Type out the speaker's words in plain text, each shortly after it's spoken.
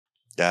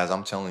Guys,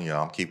 I'm telling you,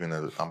 I'm keeping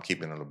it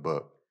a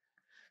buck.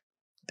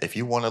 If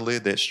you want to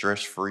live that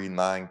stress-free,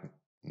 nine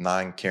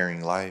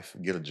caring life,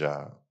 get a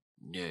job.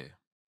 Yeah,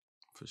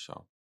 for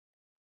sure.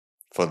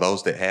 For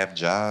those that have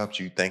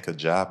jobs, you think a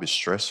job is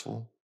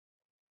stressful?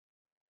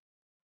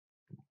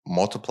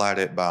 Multiply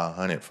that by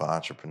 100 for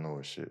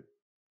entrepreneurship.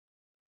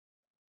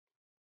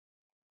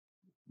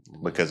 Yeah.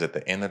 Because at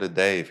the end of the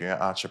day, if you're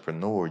an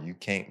entrepreneur, you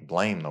can't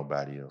blame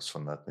nobody else for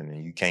nothing,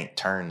 and you can't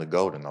turn the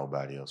go to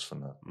nobody else for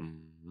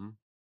nothing. Hmm.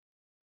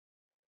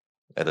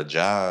 At a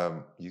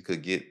job, you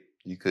could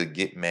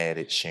get mad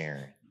at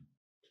Sharon.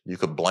 You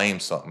could blame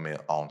something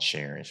on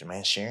Sharon.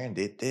 Man, Sharon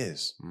did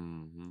this.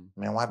 Hmm.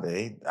 Man, why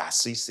I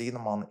CC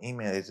them on the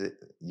email? Is it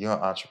you're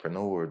an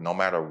entrepreneur? No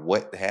matter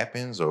what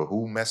happens or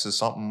who messes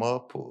something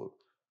up, or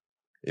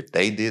if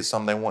they did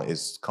something they want, it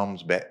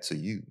comes back to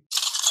you.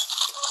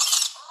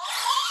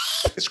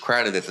 It's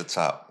crowded at the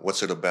top.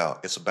 What's it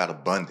about? It's about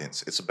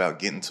abundance. It's about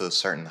getting to a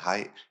certain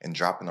height and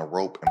dropping a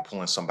rope and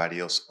pulling somebody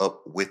else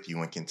up with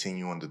you and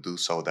continuing to do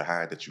so the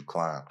higher that you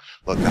climb.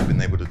 Look, I've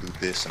been able to do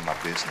this in my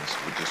business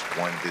with just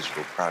one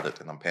digital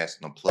product, and I'm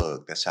passing a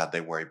plug. That's how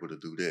they were able to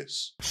do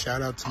this.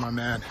 Shout out to my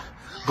man,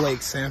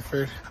 Blake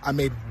Sanford. I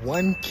made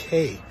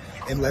 1K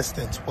in less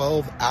than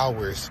 12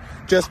 hours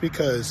just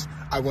because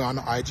I went on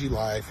the IG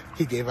Live,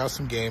 he gave out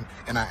some game,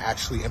 and I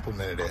actually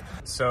implemented it.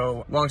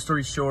 So, long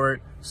story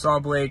short, saw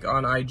Blake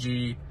on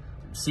IG,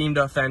 seemed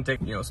authentic,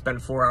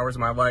 spent 4 hours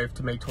of my life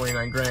to make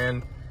 29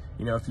 grand.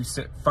 If you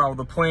follow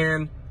the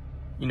plan,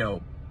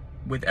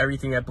 with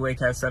everything that Blake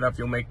has set up,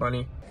 you'll make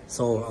money.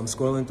 So I'm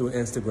scrolling through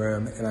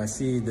Instagram and I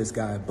see this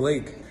guy,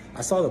 Blake.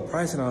 I saw the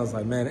price and I was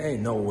like, man,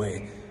 ain't no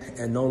way.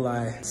 And no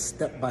lie,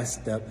 step by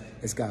step,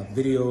 it's got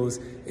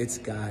videos, it's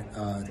got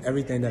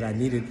everything that I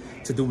needed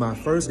to do my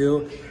first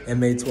deal, and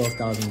made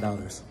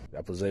 $12,000.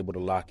 I was able to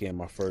lock in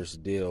my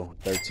first deal,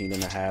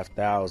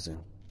 $13,500.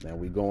 Man,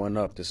 we going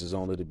up. This is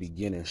only the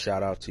beginning.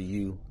 Shout out to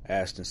you,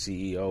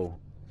 AstenCeo.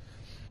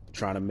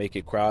 Trying to make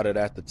it crowded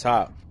at the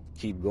top.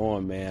 Keep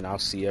going, man. I'll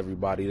see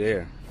everybody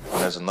there.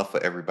 There's enough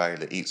for everybody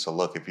to eat. So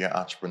look, if you're an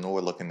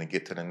entrepreneur looking to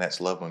get to the next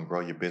level and grow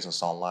your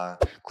business online,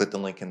 click the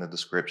link in the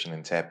description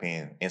and tap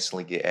in.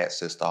 Instantly get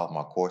access to all of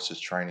my courses,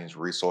 trainings,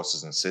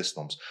 resources, and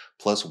systems,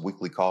 plus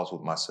weekly calls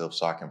with myself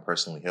so I can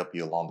personally help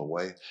you along the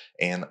way,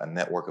 and a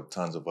network of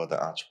tons of other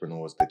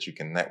entrepreneurs that you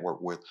can network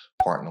with,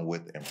 partner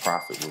with, and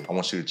profit with. I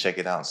want you to check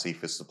it out and see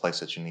if it's the place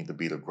that you need to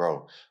be to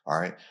grow. All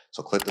right.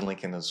 So click the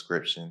link in the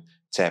description.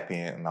 Tap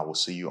in, and I will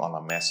see you on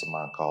our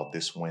mastermind call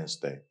this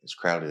Wednesday. It's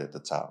crowded at the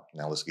top.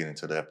 Now let's get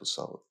into the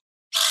episode.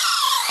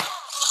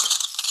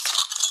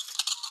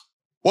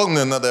 Welcome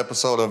to another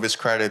episode of It's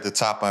Crowded at the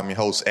Top. I'm your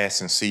host,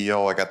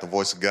 AstenCeo. I got the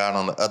voice of God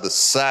on the other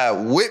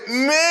side with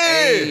me.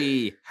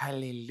 Hey,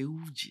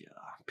 hallelujah.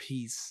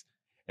 Peace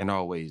and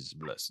always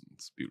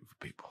blessings, beautiful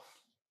people.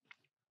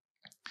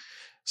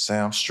 Say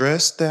I'm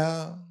stressed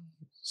out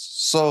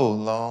so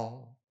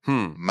long.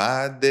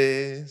 My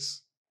days.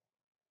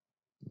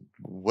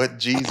 What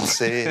Jesus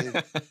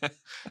said.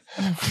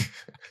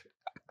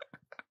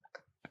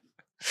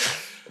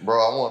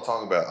 Bro, I want to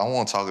talk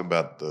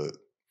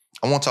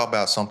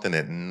about something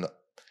that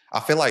I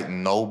feel like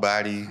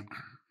nobody,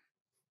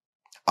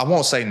 I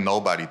won't say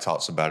nobody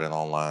talks about it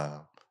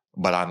online,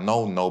 but I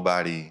know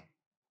nobody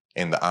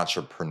in the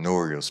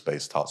entrepreneurial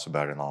space talks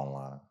about it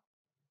online.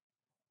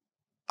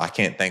 I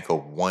can't think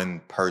of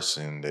one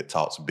person that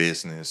talks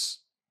business,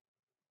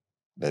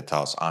 that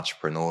talks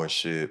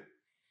entrepreneurship.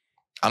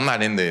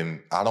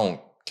 I don't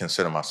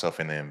consider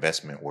myself in the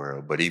investment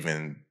world, but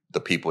even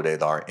the people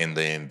that are in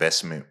the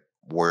investment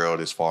world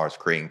as far as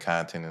creating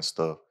content and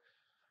stuff,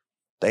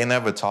 they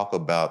never talk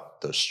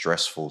about the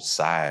stressful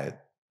side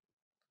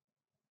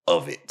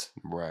of it.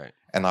 Right.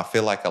 And I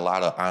feel like a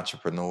lot of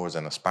entrepreneurs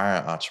and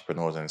aspiring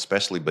entrepreneurs, and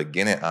especially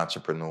beginning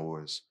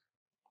entrepreneurs,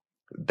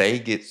 they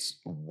get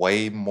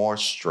way more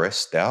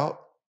stressed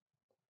out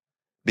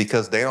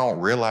because they don't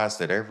realize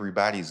that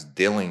everybody's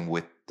dealing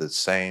with the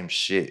same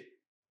shit.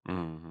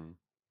 Mm-hmm.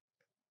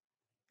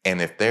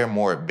 And if they're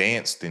more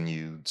advanced than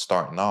you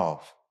starting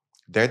off,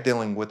 they're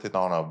dealing with it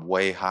on a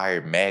way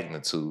higher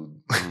magnitude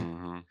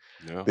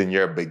than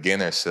your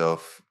beginner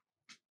self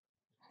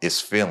is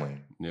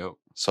feeling. Yep.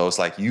 So it's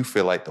like you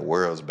feel like the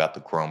world's about to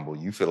crumble.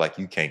 You feel like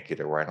you can't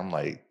get it right. I'm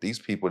like, these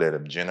people that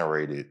have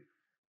generated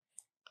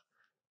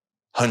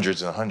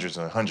hundreds and hundreds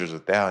and hundreds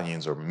of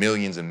thousands or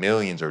millions and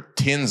millions or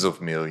tens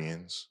of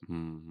millions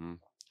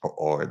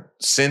or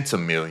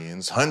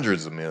centimillions,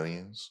 hundreds of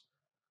millions,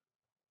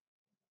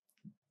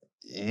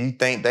 you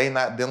think they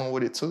not dealing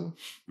with it too?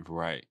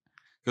 Right.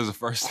 Because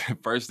the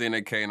first thing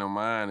that came to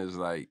mind is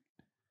like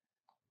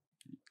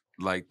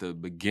the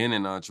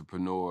beginning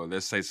entrepreneur.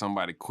 Let's say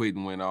somebody quit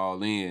and went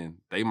all in.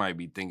 They might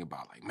be thinking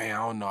about like, man,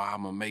 I don't know how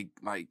I'm gonna make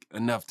like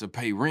enough to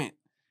pay rent.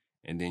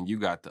 And then you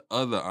got the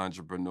other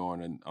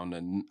entrepreneur on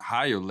the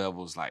higher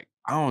levels, like,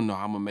 I don't know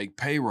how I'm gonna make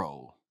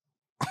payroll.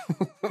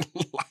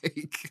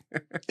 Like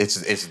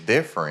it's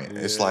different.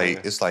 Yeah. It's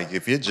like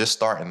if you're just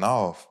starting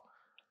off,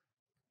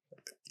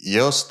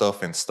 your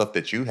stuff and stuff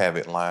that you have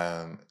at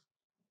line,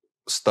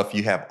 stuff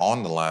you have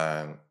on the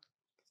line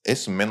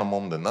it's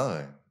minimum to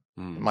none.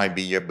 It might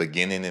be your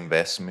beginning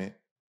investment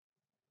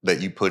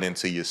that you put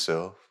into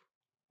yourself,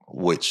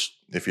 which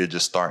if you're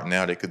just starting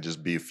out, it could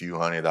just be a few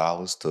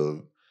 $100s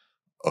to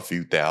a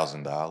few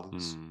 $1,000.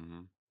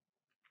 Mm-hmm.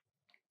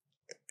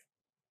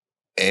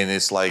 And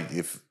it's like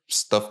if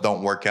stuff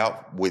don't work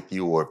out with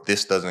you or if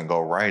this doesn't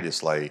go right,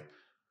 it's like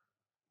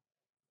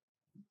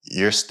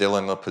you're still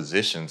in a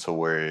position to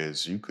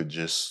whereas you could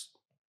just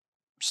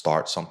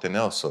start something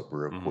else up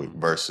real quick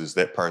versus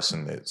that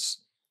person that's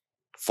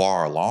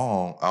far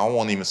along. I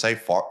won't even say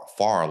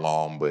far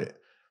along, but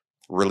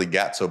really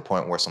got to a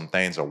point where some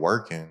things are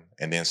working.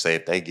 And then say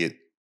if they get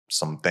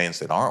some things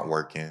that aren't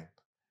working,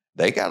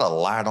 they got a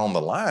lot on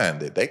the line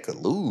that they could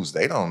lose.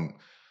 They done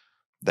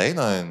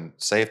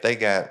say if they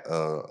got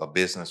a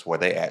business where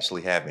they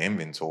actually have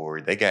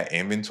inventory, they got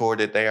inventory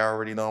that they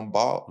already done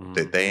bought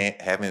that they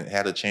haven't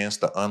had a chance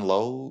to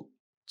unload.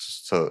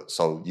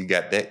 So you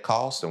got that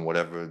cost and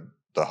whatever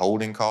the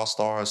holding costs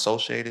are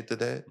associated to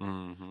that.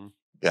 Mm-hmm.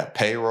 Yeah,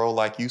 payroll,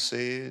 like you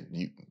said,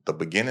 the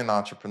beginning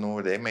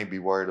entrepreneur, they may be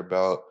worried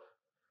about,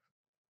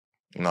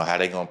 how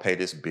they gonna pay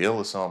this bill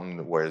or something.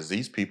 Whereas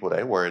these people,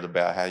 they worried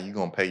about how you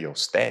gonna pay your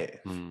staff.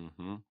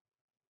 Mm-hmm.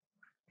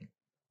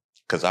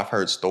 Because I've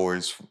heard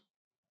stories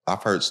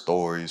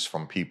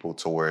from people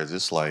to where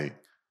it's like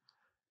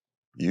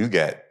you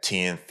got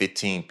 10,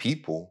 15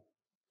 people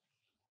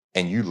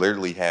and you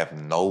literally have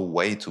no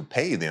way to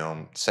pay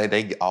them. Say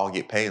they all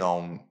get paid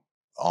on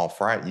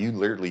Friday. You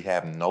literally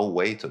have no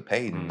way to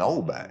pay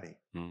nobody.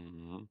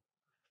 Mm-hmm.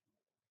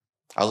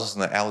 I was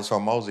listening to Alex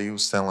Hormozy. He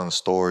was telling a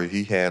story.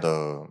 He had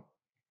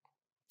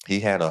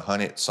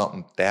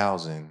 100-something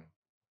thousand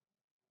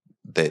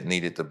that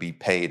needed to be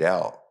paid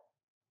out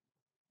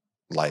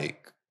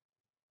like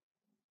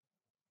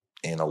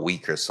in a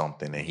week or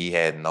something, and he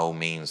had no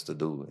means to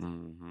do it.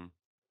 Mm-hmm.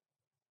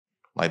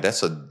 Like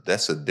that's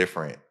a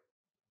different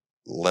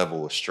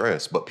level of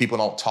stress, but people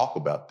don't talk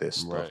about this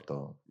stuff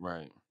though.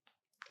 Right.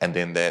 And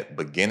then that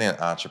beginning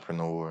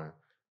entrepreneur,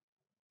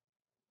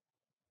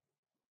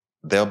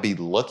 they'll be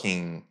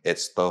looking at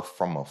stuff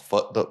from a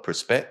fucked up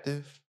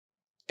perspective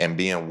and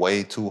being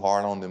way too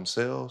hard on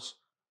themselves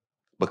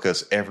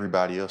because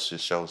everybody else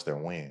just shows their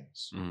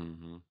wins.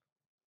 Mm-hmm.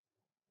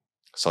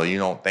 So you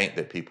don't think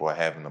that people are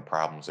having the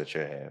problems that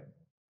you're having.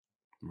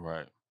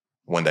 Right.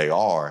 When they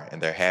are, and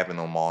they're having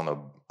them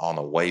on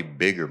a way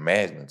bigger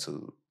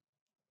magnitude.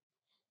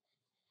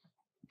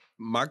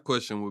 My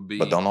question would be,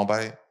 But don't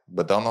nobody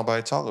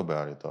talk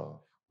about it though.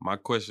 My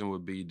question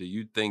would be, do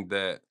you think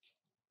that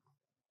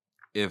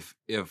if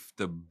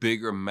the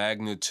bigger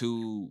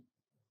magnitude,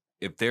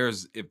 if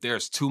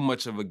there's too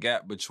much of a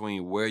gap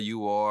between where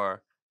you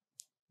are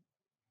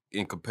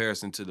in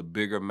comparison to the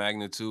bigger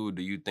magnitude,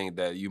 do you think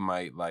that you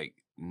might like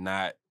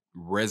not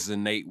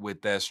resonate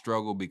with that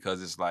struggle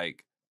because it's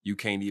like you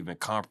can't even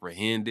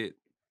comprehend it?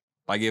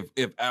 Like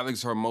if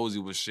Alex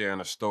Hormozy was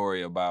sharing a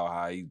story about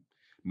how he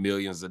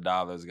millions of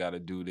dollars got to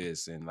do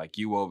this, and like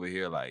you over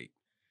here like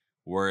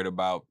worried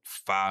about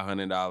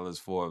 $500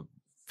 for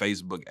a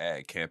Facebook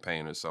ad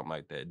campaign or something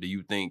like that, do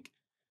you think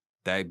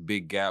that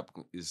big gap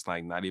is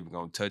like not even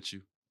gonna touch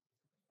you?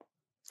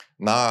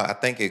 Nah, I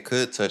think it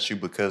could touch you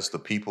because the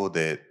people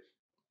that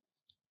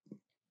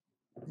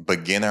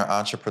beginner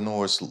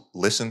entrepreneurs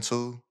listen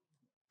to,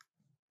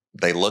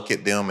 they look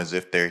at them as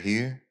if they're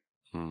here.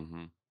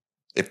 Mm-hmm.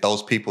 If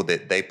those people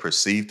that they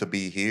perceive to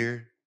be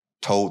here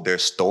told their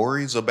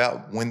stories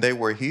about when they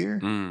were here,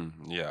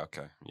 Yeah,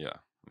 okay. Yeah.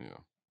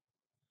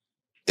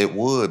 it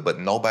would, but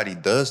nobody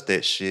does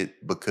that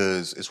shit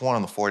because it's one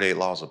of the 48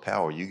 laws of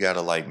power. You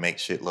gotta like make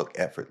shit look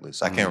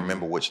effortless. I can't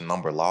remember which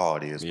number law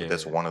it is, but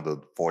that's one of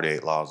the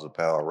 48 laws of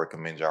power. I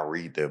recommend y'all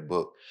read that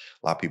book.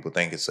 A lot of people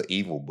think it's an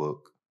evil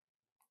book,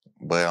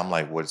 but I'm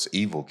like, what's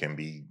evil can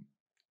be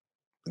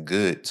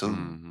good too.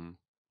 Mm-hmm.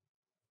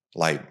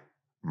 Like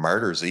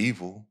murder's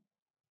evil,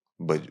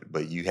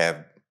 but you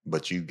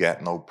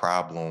got no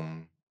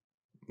problem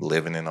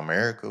living in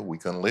America. We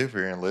couldn't live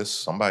here unless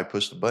somebody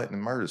pushed the button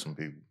and murdered some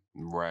people.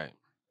 Right.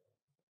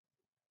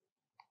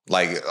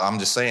 Like, I'm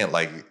just saying,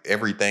 like,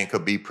 everything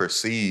could be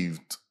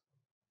perceived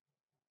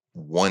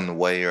one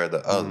way or the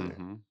other.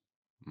 Mm-hmm.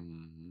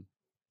 Mm-hmm.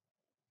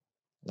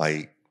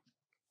 Like,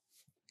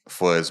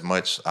 for as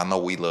much, I know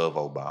we love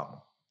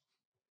Obama.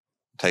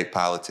 Take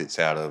politics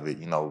out of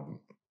it,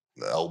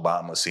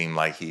 Obama seemed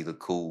like he the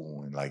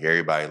cool and like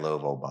everybody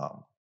love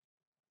Obama,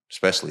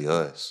 especially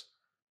us.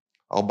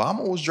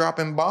 Obama was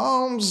dropping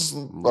bombs a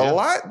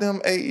lot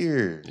them 8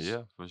 years.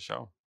 Yeah, for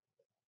sure.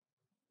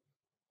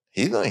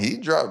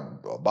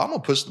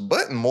 Obama pushed the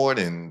button more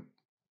than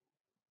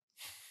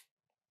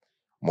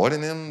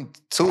them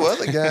two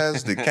other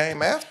guys that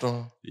came after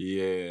him.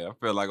 Yeah, I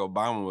feel like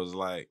Obama was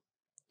like,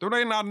 do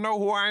they not know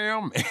who I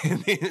am?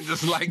 And then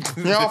just like,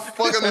 y'all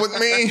fucking with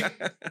me?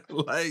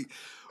 Like,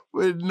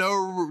 with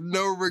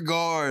no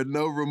regard,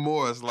 no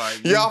remorse.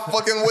 Like, y'all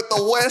fucking with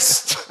the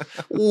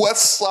west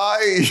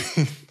side.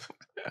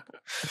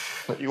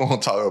 You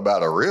want to talk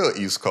about a real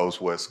East Coast,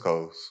 West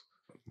Coast.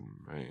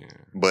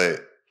 Man.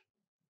 But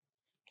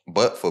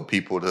for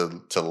people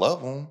to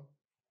love them,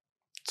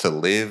 to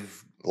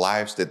live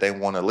lives that they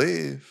want to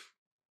live,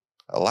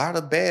 a lot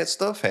of bad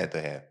stuff had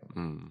to happen.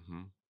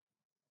 Mm-hmm.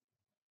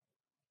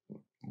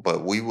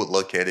 But we would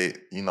look at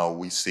it,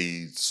 we'll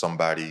see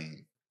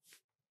somebody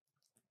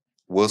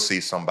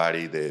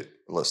that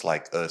looks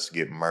like us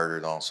get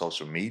murdered on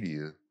social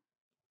media,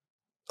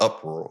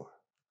 uproar.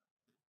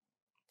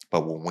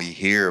 But when we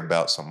hear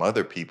about some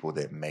other people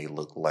that may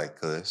look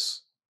like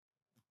us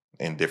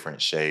in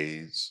different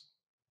shades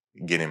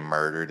getting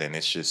murdered, and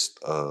it's just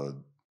a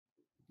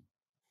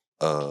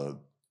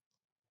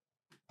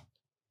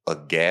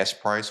gas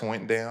price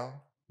went down,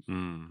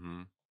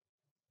 Mm-hmm.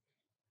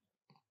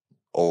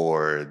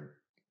 or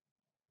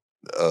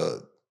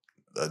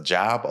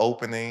job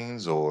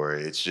openings, or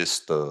it's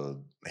just the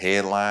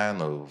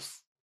headline of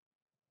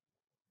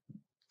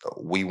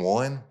we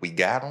won, we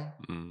got them.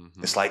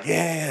 Mm-hmm. It's like,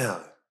 yeah.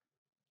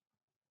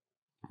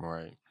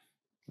 Right.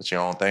 But you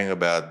don't think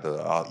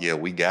about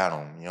we got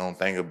him. You don't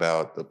think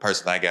about the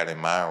person I got in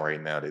mind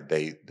right now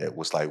that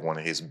was like one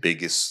of his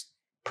biggest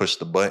push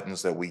the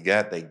buttons that we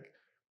got. They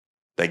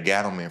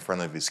got him in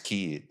front of his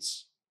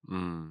kids.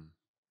 Mm.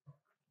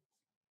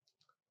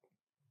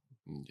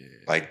 Yeah.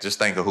 Like, just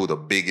think of who the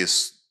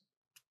biggest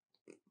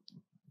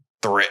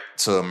threat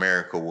to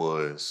America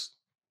was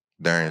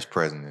during his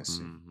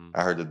presidency. Mm-hmm.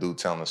 I heard the dude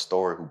telling a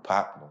story who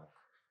popped him.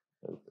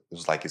 It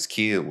was like his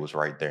kid was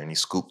right there and he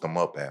scooped him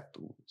up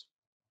afterwards.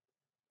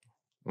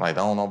 Like,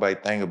 don't nobody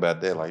think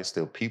about that. Like, it's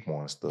still people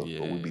and stuff. Yeah.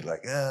 But we be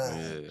like,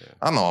 Yeah.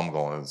 I know I'm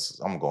going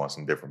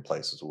some different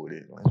places with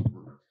it. Like,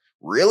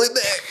 really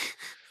that?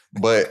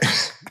 But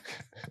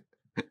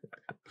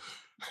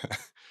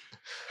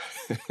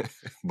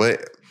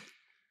but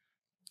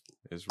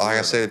It's like I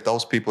real, said, if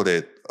those people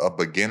that a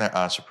beginner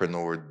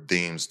entrepreneur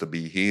deems to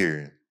be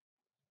here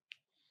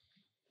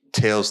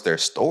tells their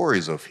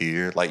stories of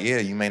here, like, yeah,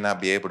 you may not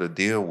be able to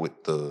deal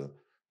with the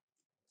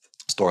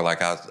story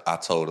like I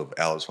told of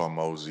Alex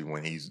Hormozy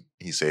when he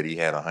said he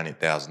had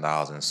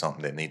 $100,000 in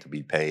something that needed to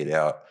be paid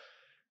out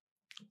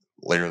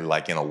literally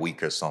like in a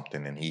week or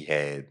something, and he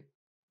had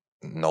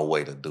no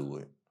way to do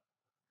it.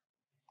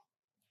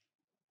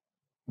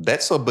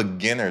 That's a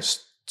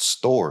beginner's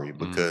story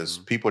because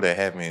people that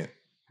haven't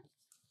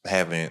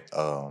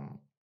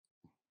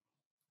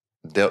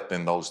dealt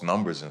in those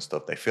numbers and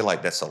stuff, they feel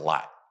like that's a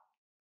lot.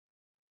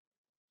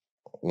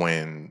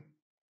 When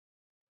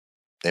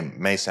it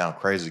may sound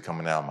crazy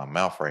coming out of my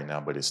mouth right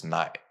now, but it's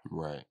not.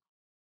 Right.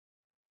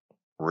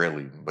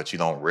 Really. But you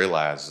don't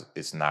realize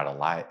it's not a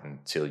lot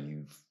until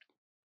you've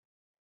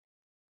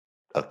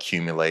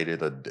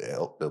accumulated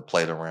or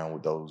played around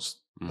with those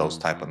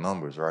type of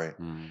numbers, right?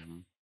 Mm-hmm.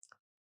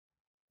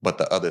 But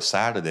the other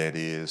side of that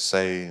is,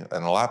 and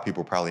a lot of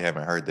people probably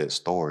haven't heard that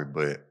story,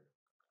 but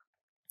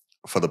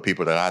for the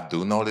people that I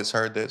do know that's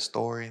heard that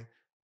story,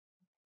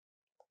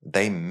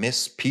 they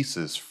miss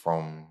pieces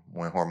from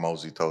when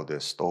Hormozy told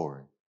that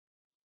story.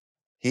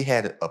 He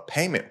had a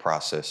payment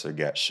processor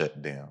got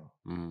shut down.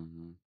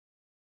 Mm-hmm.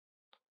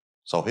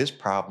 So his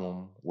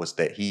problem was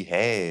that he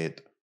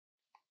had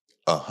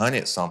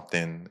 100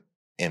 something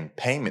in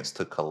payments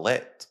to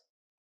collect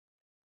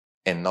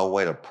and no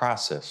way to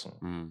process them.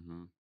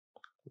 Mm-hmm.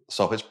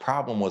 So his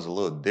problem was a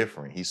little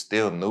different. He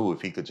still knew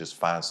if he could just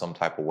find some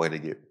type of way to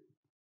get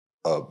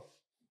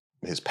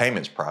his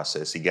payments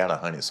processed, he got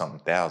 100 something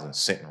thousand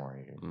sitting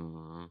right here.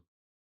 Mm-hmm.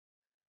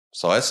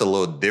 So that's a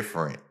little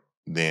different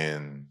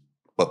than,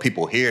 but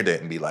people hear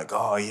that and be like,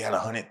 oh, he had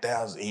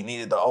 100,000. He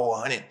needed to owe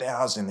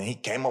 100,000, and he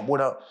came up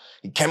with an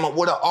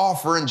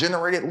offer and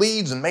generated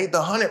leads and made the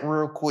 100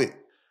 real quick.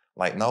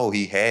 Like, no,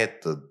 he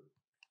had the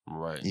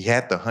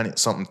 100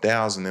 something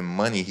thousand in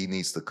money he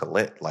needs to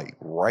collect, like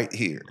right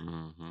here.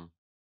 Mm-hmm.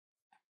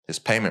 His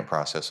payment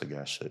processor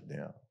got shut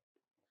down.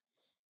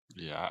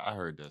 Yeah, I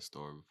heard that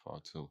story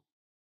before too.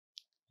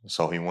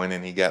 So he went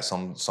and he got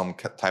some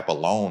type of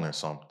loan or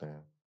something,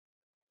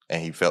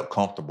 and he felt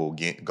comfortable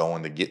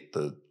going to get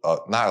the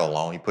not a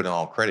loan. He put it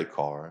on a credit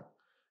card,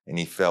 and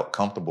he felt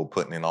comfortable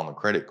putting it on the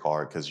credit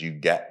card because you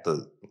got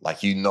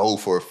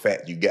for a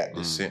fact you got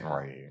this sitting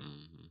right here.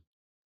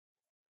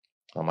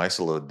 It's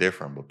a little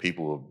different, but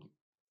people will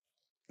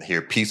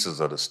hear pieces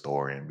of the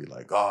story and be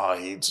like, "Oh,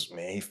 he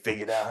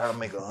figured out how to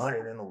make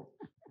 100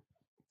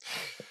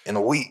 in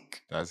a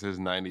week." That's his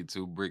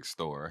 92 brick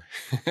store.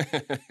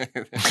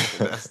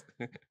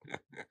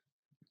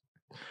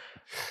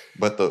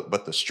 But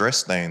the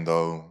stress thing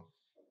though,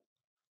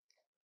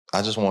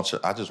 I just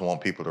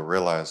want people to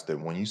realize that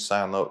when you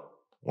sign up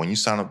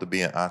to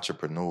be an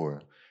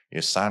entrepreneur,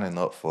 you're signing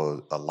up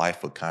for a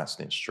life of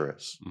constant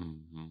stress.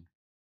 Mm-hmm.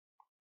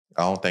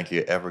 I don't think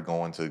you're ever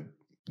going to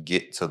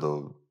get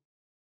to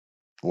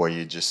where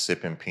you're just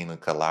sipping pina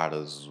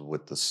coladas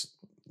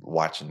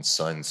watching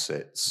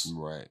sunsets,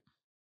 right,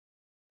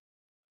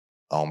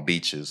 on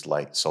beaches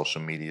like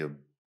social media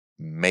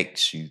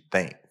makes you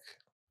think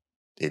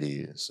it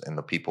is. And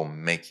the people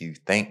make you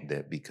think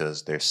that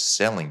because they're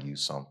selling you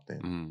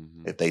something.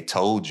 Mm-hmm. If they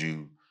told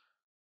you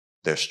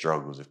their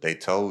struggles, if they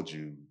told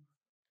you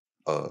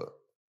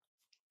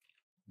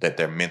that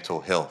their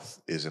mental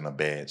health is in a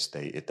bad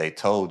state, if they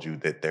told you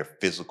that their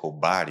physical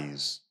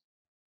bodies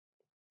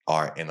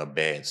are in a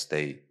bad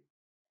state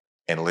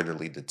and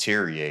literally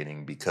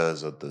deteriorating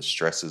because of the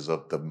stresses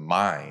of the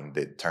mind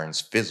that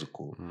turns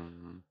physical.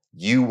 Mm-hmm.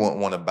 You won't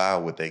want to buy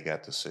what they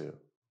got to sell.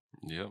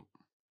 Yep.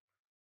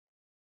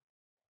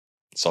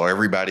 So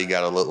everybody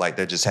got to look like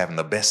they're just having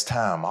the best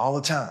time all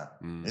the time.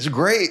 Mm-hmm. It's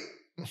great.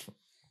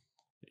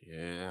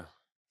 Yeah.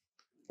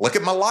 Look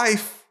at my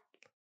life.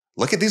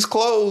 Look at these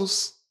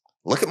clothes.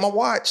 Look at my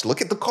watch.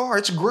 Look at the car.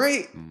 It's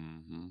great.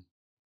 Mm-hmm.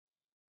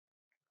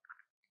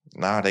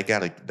 Nah, they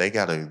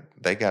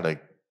gotta,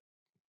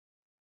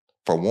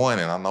 for one,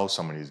 and I know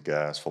some of these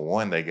guys, for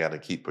one, they gotta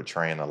keep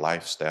portraying a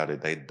lifestyle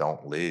that they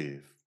don't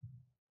live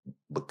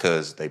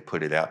because they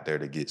put it out there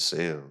to get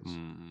sales.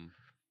 Mm-hmm.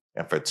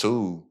 And for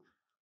two,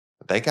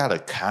 they gotta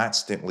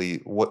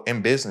constantly,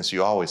 in business,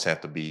 you always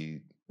have to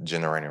be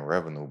generating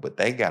revenue, but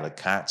they gotta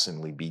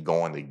constantly be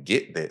going to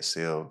get that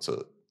sale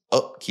to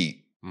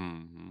upkeep.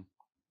 Mm-hmm.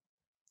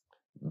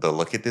 The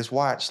look at this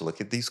watch,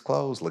 look at these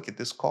clothes, look at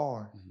this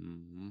car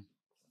Mm-hmm.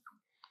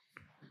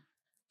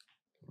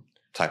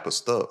 type of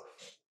stuff.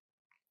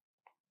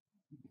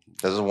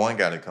 There's one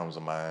guy that comes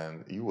to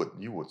mind. You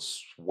would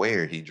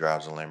swear he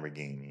drives a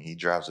Lamborghini. He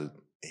drives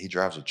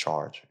a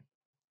Charger.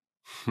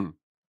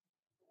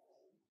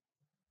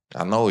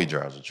 I know he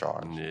drives a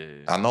Charger.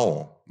 Yeah. I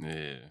know him.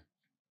 Yeah.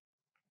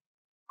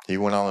 He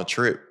went on a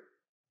trip.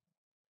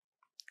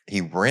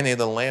 He rented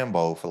a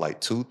Lambo for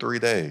like 2-3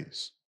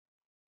 days.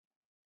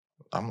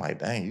 I'm like,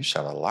 dang, you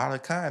shot a lot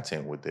of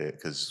content with that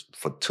because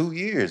for 2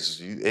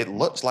 years, it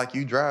looks like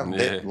you drive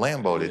that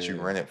Lambo that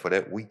you rented for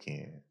that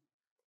weekend.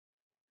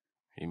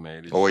 He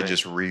made it. Or he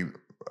just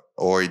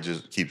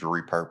keeps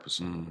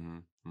repurposing. Mm-hmm.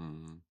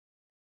 Mm-hmm.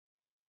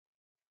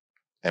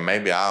 And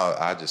maybe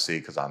I just see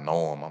it because I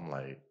know him. I'm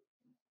like,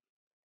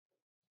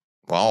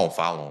 well, I don't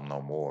follow him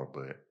no more,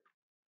 but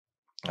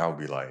I would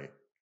be like,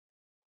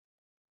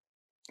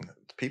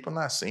 people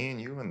not seeing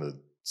you in the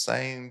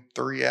same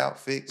 3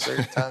 outfits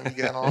every time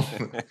you got on.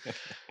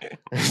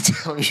 Every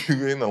time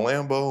you in the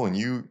Lambo and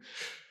you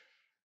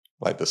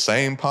like the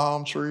same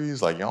palm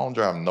trees, like you don't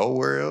drive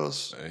nowhere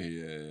else.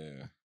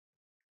 Yeah.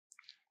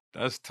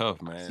 That's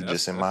tough, man. You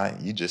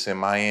just in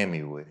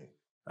Miami with it.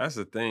 That's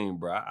the thing,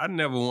 bro. I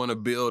never want to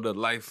build a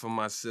life for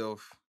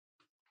myself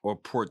or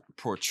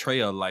portray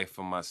a life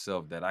for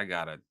myself that I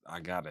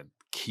gotta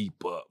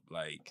keep up.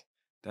 Like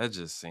that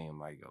just seemed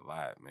like a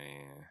lot,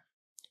 man.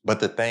 But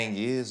the thing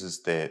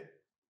is that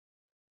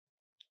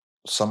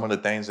some of the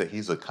things that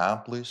he's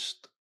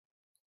accomplished,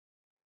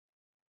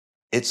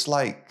 it's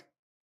like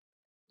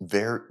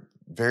very,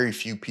 very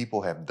few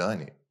people have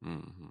done it.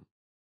 Mm-hmm.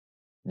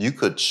 You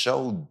could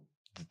show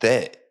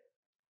that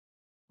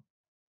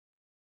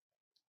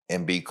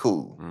and be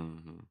cool.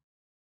 Mm-hmm.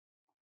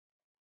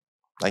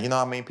 Like, you know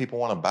what I mean? People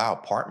want to buy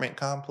apartment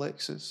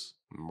complexes.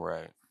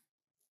 Right.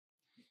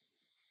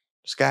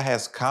 This guy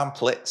has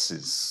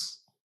complexes,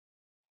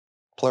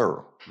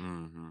 plural.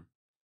 Mm-hmm.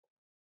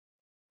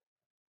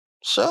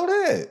 Show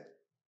that.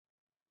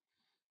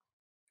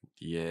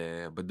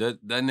 Yeah, but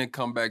doesn't it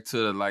come back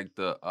to like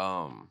the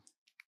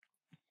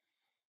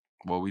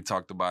what we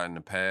talked about in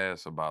the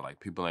past about like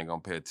people ain't gonna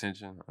pay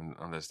attention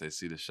unless they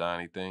see the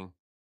shiny thing?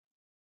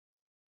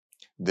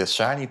 The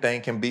shiny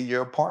thing can be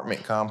your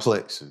apartment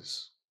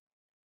complexes.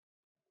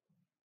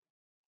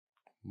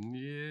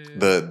 Yeah.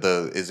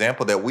 The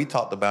example that we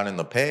talked about in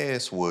the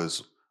past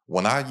was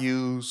when I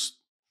used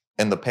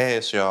in the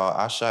past, y'all,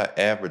 I shot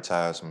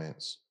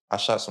advertisements. I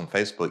shot some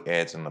Facebook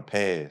ads in the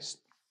past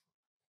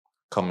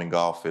coming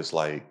off as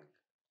like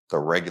the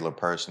regular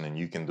person and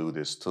you can do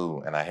this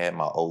too. And I had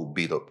my old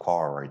beat up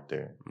car right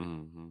there.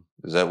 Mm-hmm.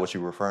 Is that what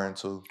you're referring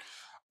to?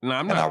 No,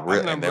 I'm not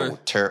referring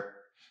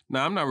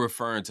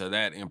to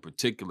that in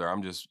particular.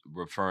 I'm just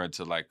referring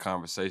to like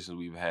conversations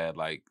we've had,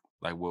 like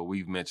what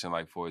we've mentioned,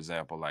 like for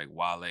example, like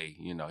Wale,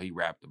 you know, he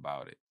rapped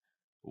about it,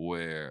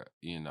 where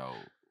you know.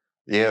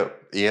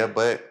 Yeah,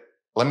 but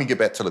let me get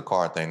back to the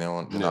car thing. Then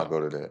I'll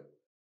go to that.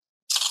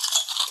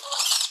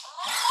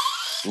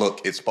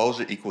 Look,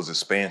 exposure equals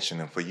expansion.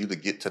 And for you to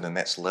get to the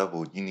next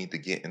level, you need to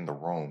get in the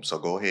room. So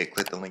go ahead,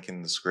 click the link in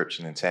the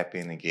description and tap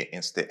in and get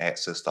instant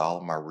access to all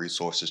of my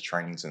resources,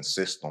 trainings, and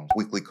systems.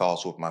 Weekly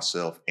calls with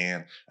myself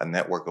and a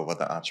network of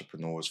other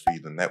entrepreneurs for you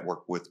to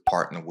network with,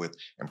 partner with,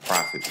 and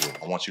profit with.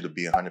 I want you to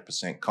be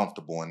 100%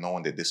 comfortable in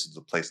knowing that this is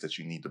the place that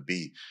you need to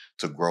be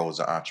to grow as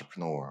an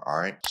entrepreneur. All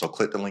right. So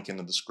click the link in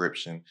the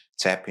description,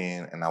 tap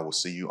in, and I will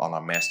see you on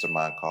our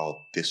mastermind call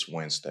this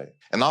Wednesday.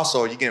 And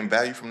also, are you getting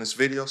value from this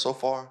video so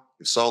far?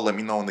 If so, let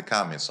me know in the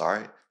comments, all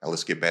right? Now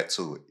let's get back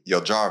to it.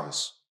 Yo,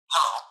 Jarvis,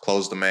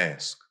 close the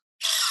mask.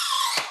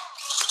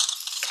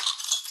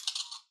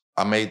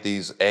 I made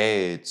these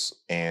ads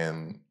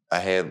and I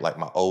had like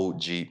my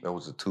old Jeep. It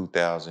was a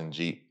 2000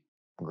 Jeep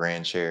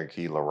Grand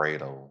Cherokee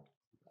Laredo.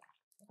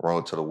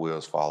 Rode till the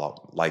wheels fall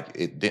off. Like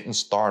it didn't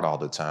start all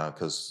the time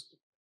because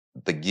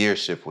the gear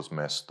shift was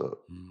messed up.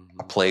 Mm-hmm.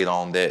 I played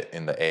on that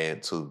in the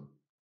ad too.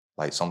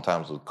 Like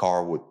sometimes the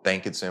car would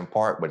think it's in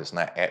park, but it's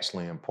not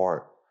actually in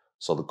park.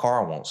 So the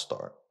car won't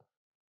start.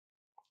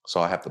 So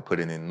I have to put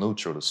it in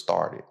neutral to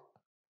start it.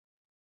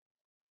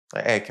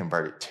 The ad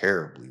converted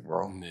terribly,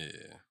 bro. Yeah.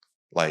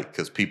 Like,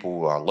 because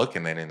people are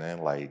looking at it and they're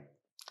like,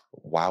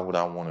 why would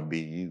I want to be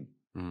you?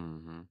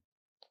 Mm-hmm.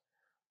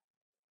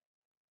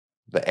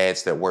 The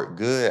ads that worked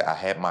good, I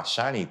had my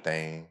shiny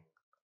thing.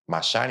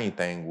 My shiny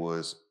thing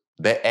was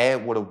that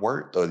ad would have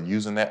worked, or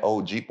using that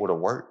old Jeep would have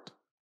worked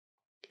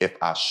if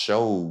I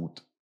showed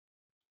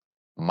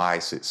my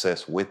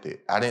success with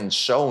it. I didn't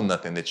show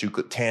nothing that you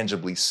could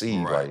tangibly see.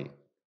 Right. Like,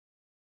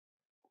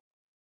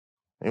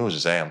 it was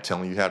just, hey, I'm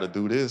telling you how to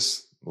do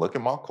this. Look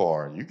at my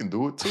car. You can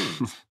do it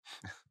too.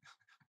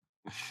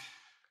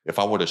 If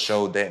I would have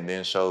showed that and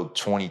then showed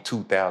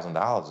 $22,000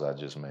 I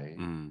just made,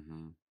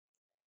 Mm-hmm.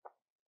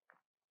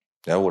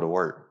 that would have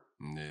worked.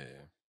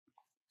 Yeah.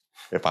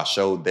 If I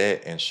showed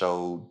that and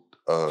showed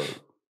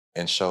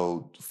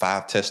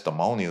 5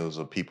 testimonials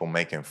of people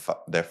making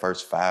their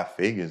first 5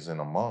 figures in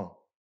a month,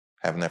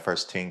 having their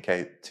first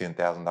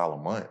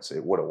 $10,000 months,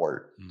 it would have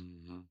worked.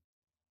 Mm-hmm.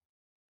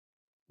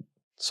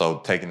 So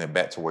taking it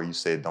back to where you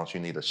said, don't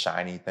you need a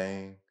shiny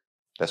thing?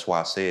 That's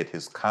why I said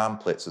his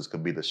complexes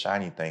could be the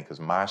shiny thing, because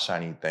my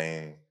shiny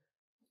thing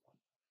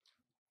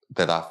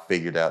that I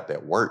figured out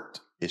that worked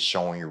is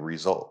showing you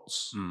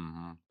results.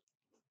 Mm-hmm.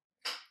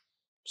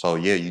 So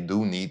yeah, you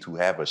do need to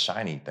have a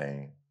shiny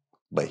thing,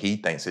 but he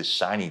thinks his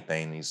shiny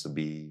thing needs to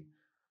be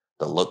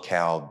the look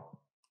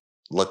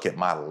at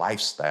my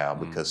lifestyle,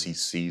 because he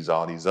sees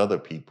all these other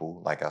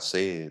people, like I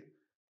said,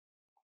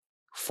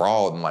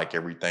 fraud and like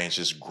everything's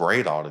just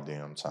great all the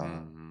damn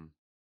time. Mm-hmm.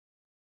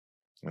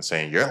 And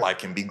saying your life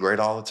can be great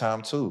all the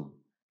time too.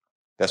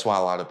 That's why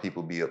a lot of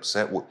people be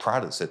upset with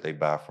products that they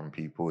buy from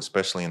people,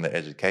 especially in the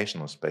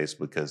educational space,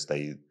 because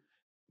they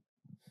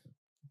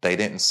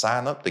didn't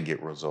sign up to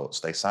get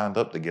results. They signed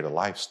up to get a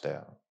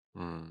lifestyle.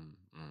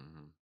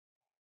 Mm-hmm.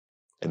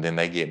 And then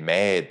they get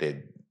mad that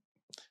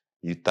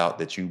you thought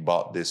that you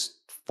bought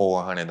this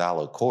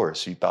 $400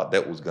 course. You thought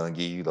that was going to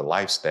give you the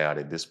lifestyle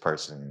that this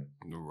person.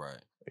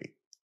 Right.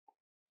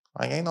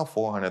 Like, ain't no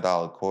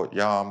 $400 course.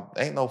 Y'all,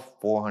 ain't no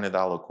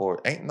 $400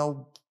 course. Ain't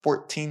no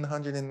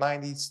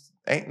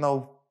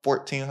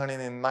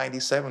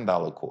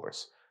 $1,497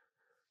 course.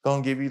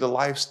 Gonna give you the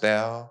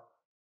lifestyle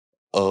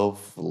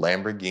of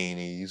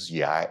Lamborghinis,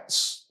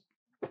 yachts,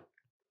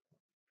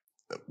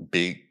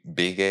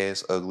 big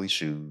ass ugly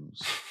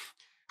shoes.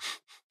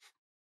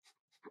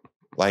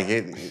 Like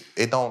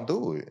it don't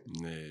do it.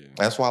 Yeah.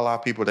 That's why a lot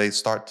of people they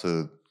start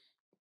to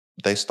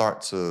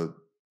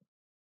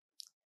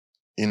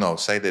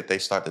say that they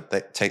start to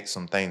take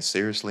some things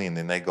seriously, and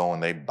then they go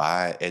and they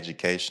buy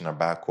education or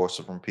buy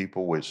courses from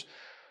people, which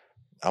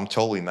I'm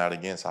totally not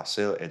against. I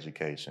sell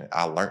education.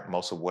 I learned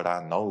most of what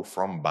I know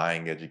from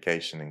buying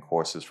education and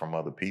courses from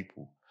other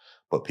people.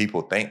 But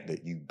people think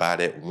that you buy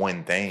that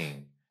one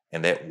thing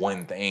and that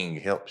one thing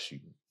helps you.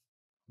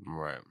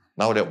 Right.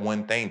 No, that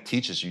one thing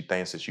teaches you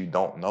things that you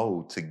don't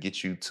know to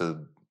get you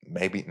to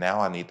maybe now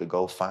I need to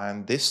go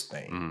find this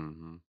thing.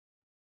 Mm-hmm.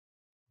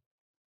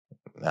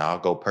 Now I'll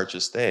go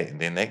purchase that. And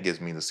then that gives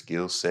me the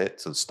skill set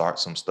to start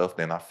some stuff.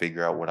 Then I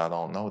figure out what I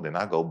don't know. Then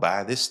I go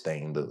buy this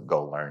thing to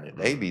go learn it.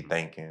 They be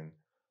thinking,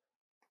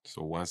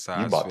 so one you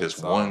size bought this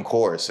fits one all.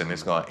 course and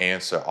it's going to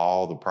answer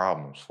all the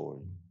problems for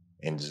you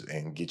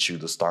and get you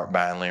to start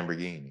buying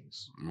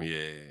Lamborghinis.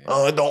 Yeah.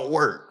 Oh, it don't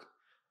work.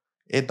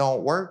 It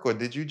don't work. Or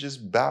did you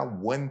just buy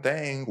one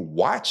thing,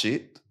 watch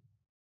it,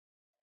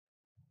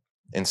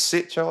 and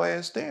sit your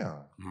ass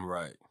down?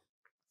 Right.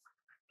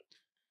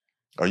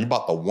 Or you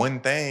bought the one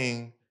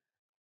thing,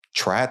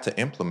 tried to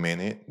implement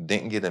it,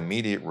 didn't get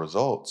immediate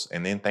results,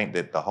 and then think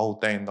that the whole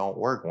thing don't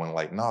work when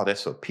like, no,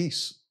 that's a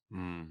piece.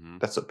 Mm-hmm.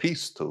 That's a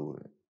piece to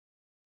it.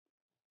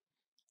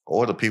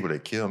 Or the people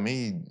that kill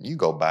me, you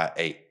go buy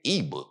a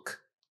ebook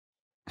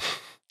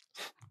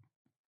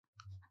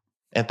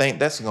and think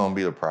that's gonna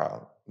be the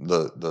problem,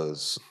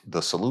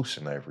 the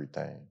solution to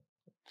everything.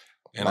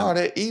 And No,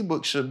 that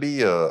ebook should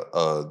be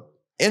a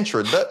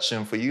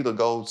introduction for you to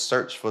go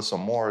search for some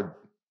more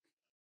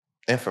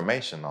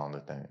information on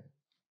the thing.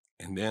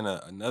 And then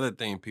another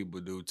thing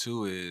people do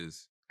too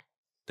is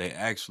they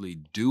actually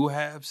do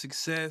have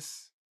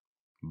success,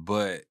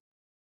 but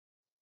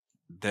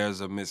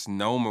there's a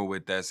misnomer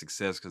with that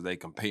success because they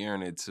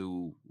comparing it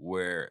to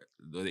where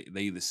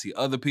they either see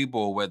other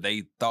people or where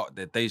they thought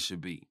that they should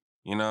be.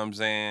 You know what I'm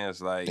saying?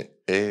 It's like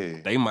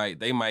Yeah. they might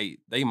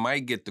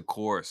get the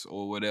course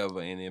or whatever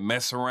and then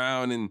mess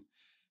around and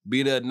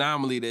be the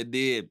anomaly that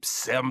did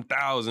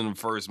 7,000 the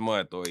first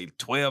month or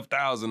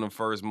 12,000 the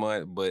first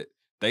month, but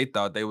they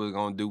thought they was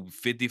gonna do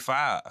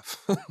 55.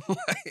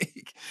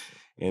 Like,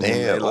 and then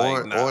Yeah, they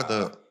like, nah. or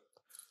the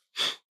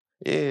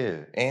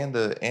yeah, and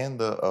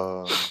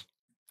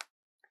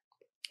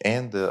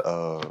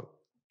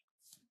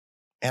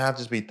I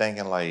just be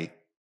thinking like,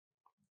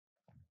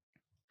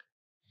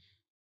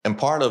 and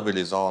part of it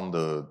is on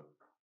the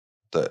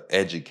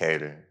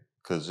educator,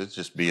 because it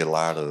just be a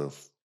lot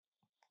of,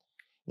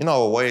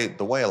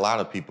 the way a lot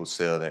of people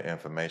sell their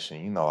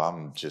information,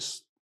 I'm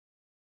just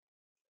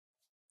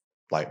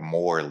like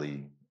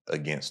morally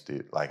against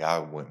it. Like I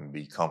wouldn't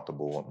be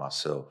comfortable with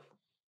myself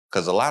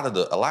Because a lot of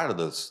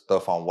the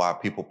stuff on why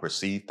people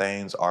perceive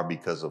things are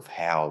because of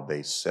how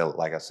they sell it.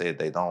 Like I said,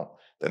 they're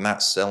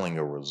not selling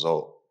a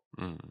result.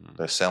 Mm-hmm.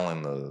 They're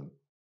selling the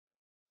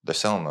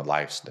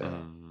lifestyle.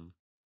 Mm-hmm.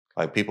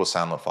 Like people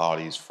sign up for all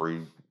these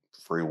free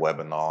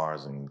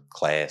webinars and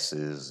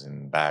classes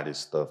and buy this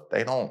stuff.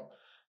 They're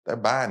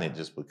buying it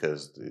just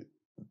because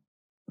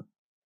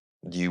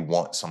you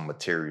want some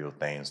material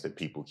things that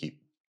people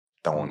keep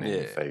throwing in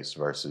your Yeah. face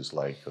versus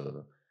like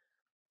the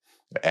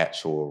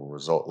actual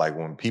result. Like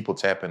when people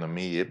tap into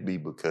me, it be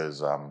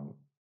because I'm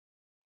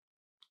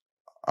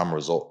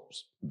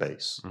results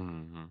based.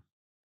 Mm-hmm.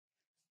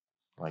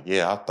 Like,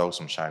 yeah, I'll throw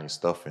some shiny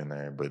stuff in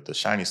there, but the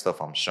shiny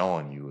stuff I'm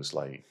showing you is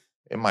like,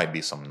 it might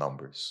be some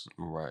numbers.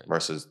 Right.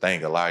 Versus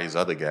a lot of these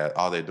other guys,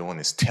 all they're doing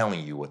is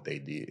telling you what they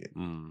did.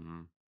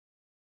 Mm-hmm.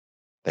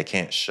 They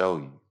can't show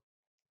you.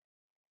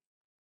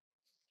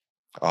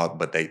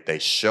 But they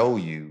show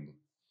you,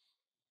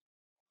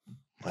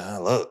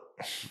 well, look.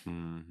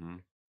 Mm-hmm.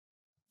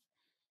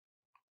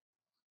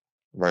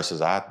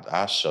 Versus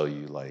I show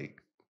you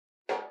like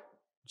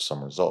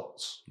some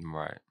results.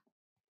 Right.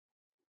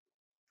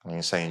 I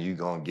ain't saying you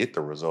gonna get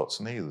the results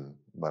neither,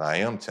 but I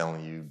am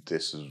telling you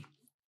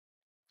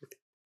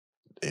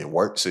it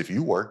works if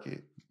you work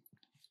it.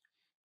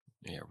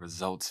 Yeah,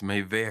 results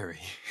may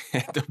vary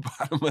at the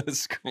bottom of the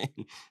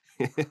screen.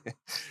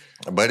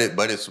 But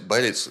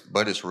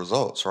it's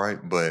results, right?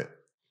 But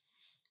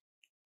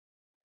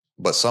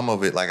some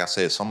of it, like I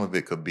said, some of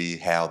it could be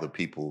how the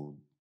people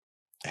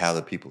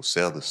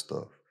sell the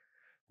stuff.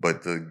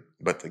 But to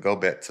go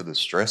back to the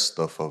stress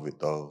stuff of it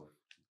though,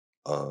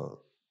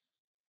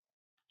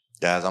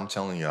 guys, I'm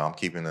telling you, I'm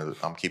keeping it a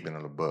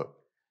buck.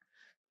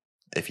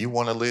 If you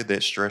want to live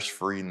that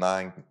stress-free,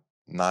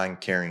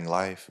 non-caring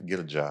life,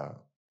 get a job.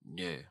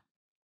 Yeah,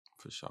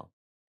 for sure.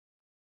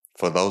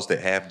 For those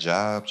that have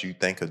jobs, you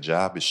think a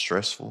job is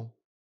stressful?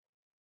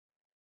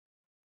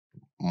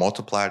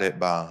 Multiply that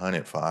by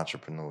 100 for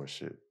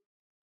entrepreneurship.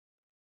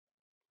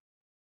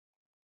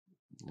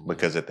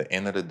 Because at the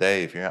end of the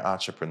day, if you're an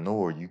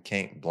entrepreneur, you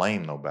can't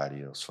blame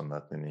nobody else for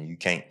nothing, and you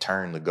can't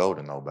turn the go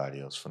to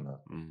nobody else for nothing.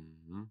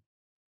 Mm-hmm.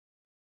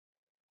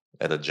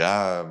 At a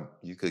job,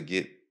 you could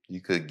get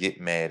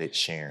mad at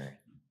Sharon.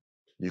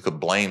 You could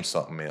blame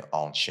something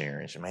on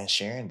Sharon. Man,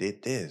 Sharon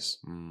did this.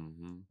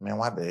 Mm-hmm. Man,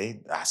 why I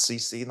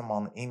CC them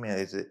on the email?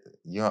 Is it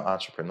you're an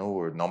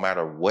entrepreneur? No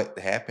matter what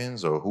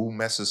happens or who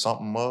messes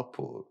something up,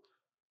 or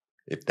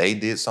if they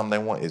did something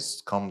they want, it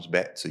comes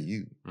back to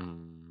you.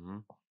 Mm-hmm.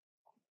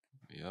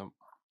 Yep.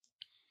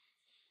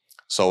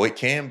 So it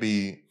can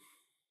be,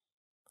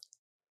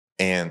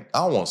 and I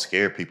don't want to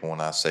scare people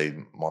when I say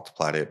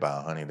multiply that by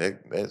 100.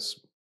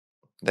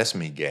 That's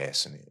me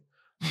gassing it.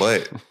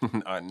 But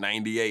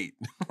 98.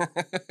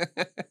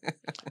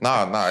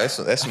 no,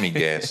 that's me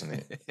gassing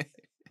it.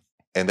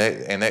 And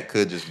that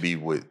could just be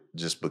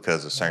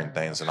because of certain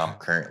things that I'm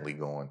currently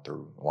going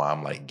through while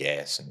I'm like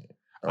gassing it.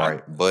 All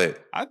right.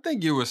 But I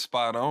think you were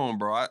spot on,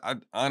 bro. I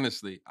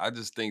honestly, I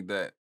just think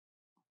that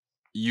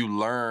you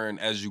learn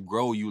as you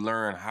grow, you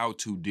learn how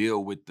to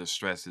deal with the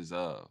stresses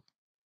of.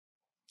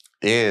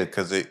 yeah,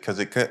 because it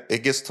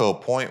gets to a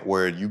point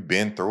where you've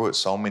been through it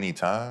so many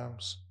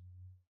times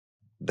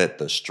that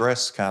the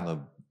stress kind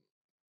of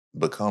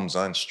becomes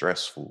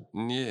unstressful.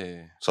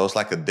 Yeah. So it's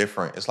like a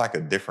different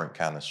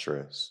kind of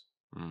stress.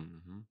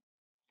 Mm-hmm.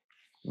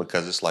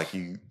 Because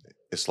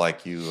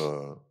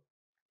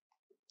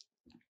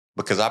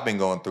because I've been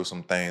going through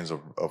some things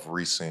of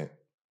recent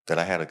that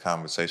I had a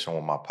conversation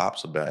with my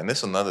pops about. And this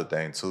is another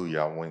thing too,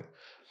 y'all.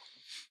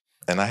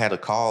 And I had a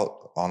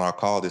call on our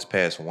call this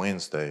past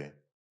Wednesday,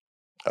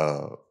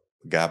 a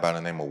guy by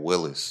the name of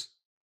Willis.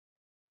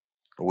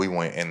 We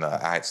went and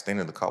I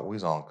extended the call. We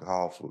was on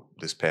call for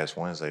this past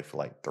Wednesday for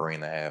like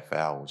 3.5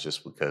 hours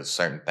just because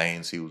certain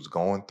things he was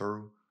going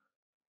through,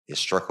 it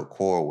struck a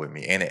chord with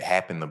me. And it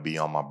happened to be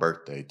on my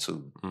birthday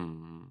too.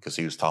 Mm-hmm. Because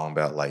he was talking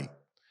about like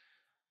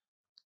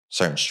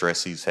certain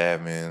stress he's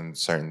having,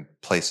 certain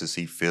places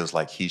he feels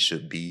like he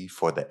should be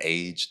for the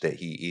age that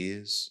he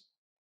is.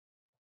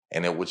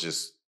 And it was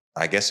just,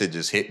 I guess it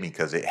just hit me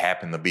because it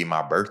happened to be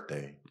my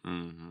birthday.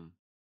 Mm-hmm.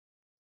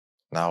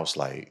 And I was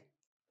like,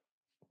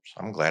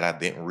 I'm glad I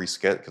didn't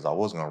reschedule because I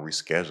was going to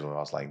reschedule. I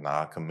was like,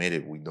 nah, I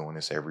committed. We doing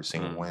this every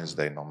single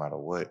Wednesday, no matter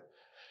what.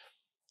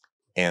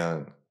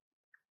 And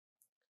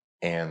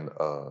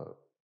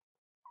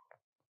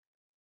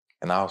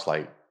I was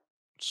like,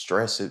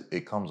 stress,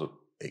 it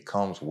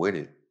comes with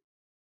it.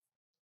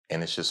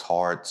 And it's just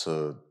hard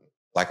to,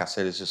 like I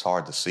said, it's just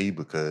hard to see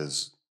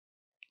because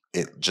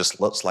it just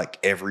looks like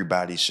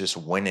everybody's just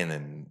winning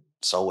and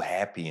so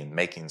happy and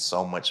making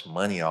so much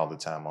money all the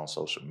time on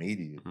social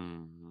media.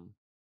 Mm-hmm.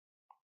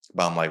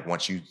 But I'm like,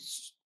 once you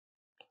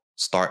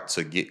start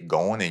to get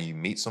going and you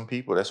meet some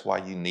people, that's why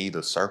you need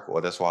a circle.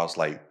 Or that's why it's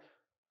like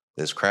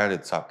this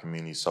crowded top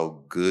community is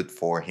so good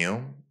for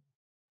him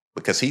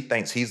because he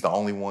thinks he's the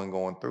only one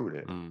going through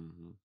that.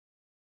 Mm-hmm.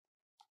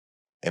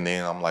 And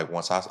then I'm like,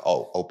 once I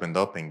opened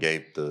up and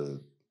gave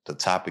the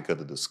topic of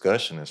the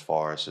discussion as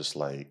far as just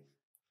like,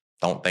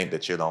 don't think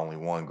that you're the only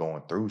one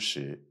going through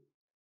shit.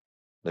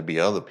 There'd be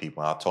other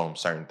people. I told him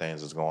certain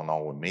things that's going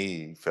on with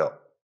me. He felt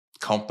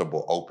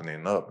comfortable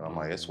opening up. And I'm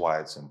like, that's why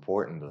it's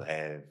important to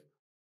have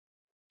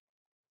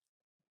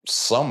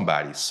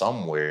somebody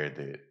somewhere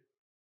that,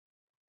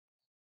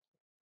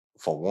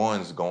 for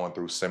one's going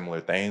through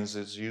similar things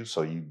as you,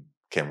 so you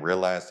can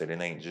realize that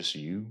it ain't just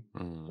you.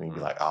 And you be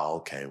like, oh,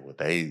 okay, well,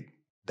 they've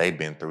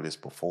been through this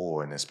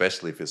before. And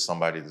especially if it's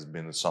somebody that's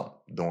been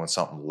doing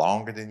something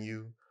longer than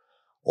you,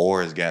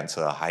 or has gotten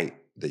to a height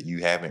that you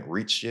haven't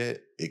reached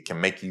yet, it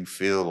can make you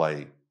feel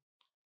like,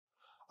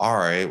 all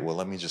right, well,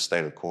 let me just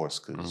stay the course,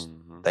 because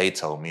they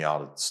told me all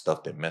the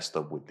stuff that messed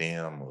up with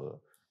them, or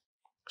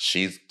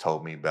she's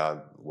told me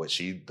about what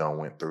she done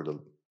went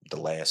through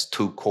the last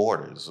 2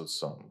 quarters or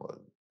something. Or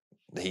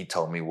he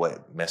told me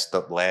what messed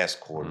up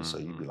last quarter. So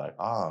you'd be like,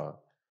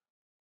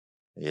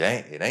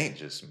 it ain't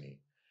just me.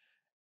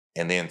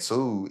 And then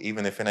 2,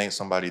 even if it ain't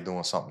somebody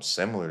doing something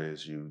similar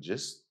as you,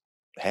 just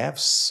have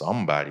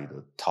somebody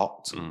to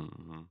talk to,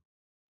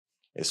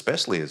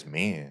 especially as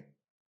men.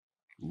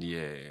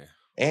 Yeah.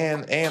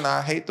 And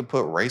I hate to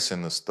put race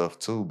in the stuff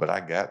too, but I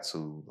got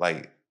to.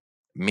 Like,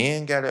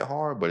 men got it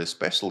hard, but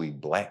especially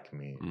black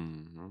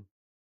men.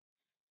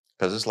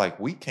 Because it's like,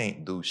 we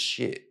can't do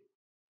shit.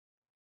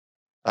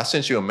 I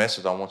sent you a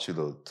message I want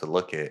you to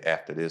look at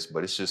after this,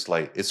 but it's just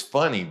like, it's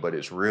funny, but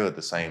it's real at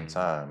the same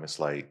time. It's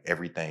like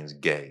everything's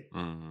gay.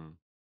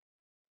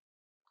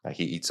 Like,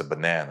 he eats a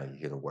banana, you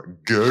hear the word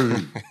gay.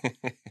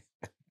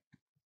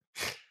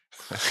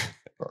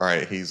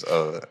 Right? He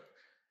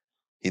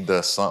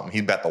does something.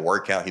 He's about to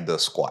work out. He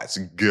does squats.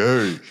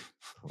 Gay.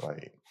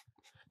 Like,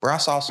 bro, I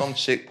saw some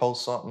chick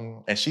post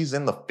something, and she's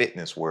in the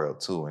fitness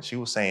world too, and she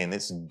was saying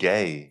it's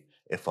gay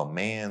if a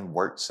man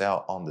works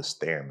out on the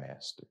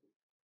Stairmaster.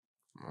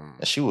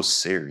 And she was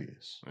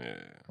serious. Yeah.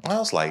 I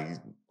was like,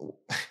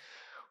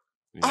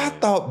 I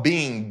thought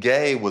being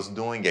gay was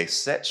doing a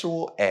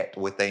sexual act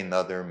with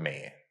another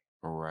man.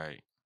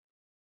 Right.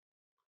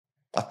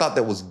 I thought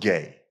that was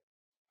gay.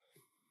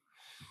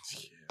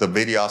 The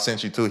video I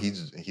sent you to,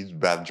 he's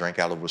about to drink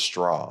out of a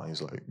straw.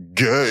 He's like,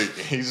 gay.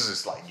 He's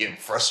just like getting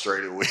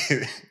frustrated with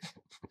it.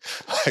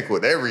 Like,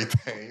 with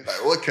everything. He's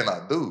like, what can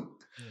I do?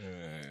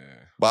 Yeah.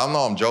 But I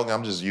know I'm joking.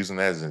 I'm just using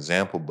that as an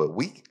example. But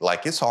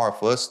it's hard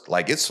for us.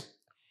 Like,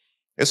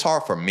 it's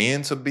hard for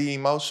men to be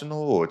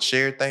emotional or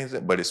share things,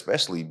 but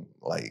especially,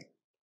 like,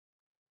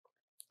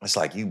 it's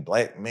like, you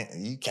black men,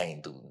 you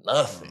can't do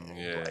nothing.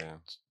 Yeah.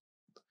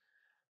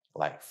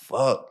 Like,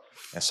 fuck.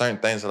 And certain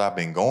things that I've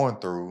been going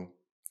through,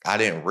 I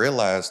didn't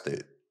realize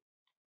that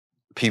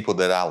people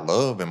that I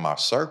love in my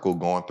circle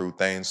going through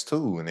things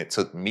too. And it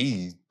took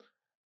me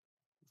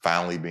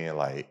finally being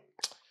like,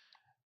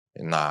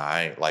 nah,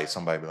 I ain't, like,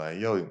 somebody be like,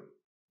 yo,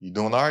 you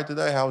doing all right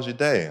today? How was your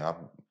day? And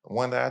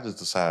one day I just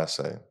decided to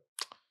say,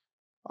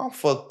 I'm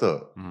fucked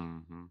up.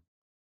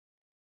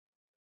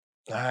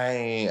 I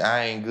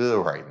ain't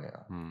good right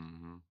now.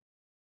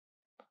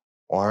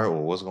 All right,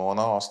 well, what's going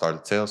on? I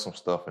started to tell some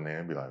stuff in there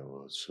and be like,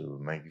 well,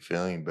 should make you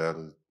feel any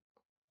better.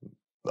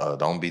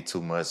 Don't be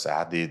too much.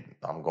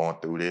 I'm going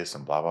through this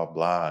and blah, blah,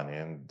 blah. And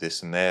then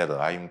this and that. Or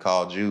I even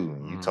called you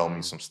and you told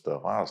me some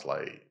stuff. I was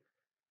like,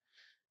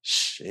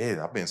 shit,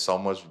 I've been so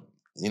much,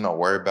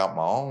 worried about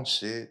my own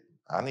shit.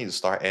 I need to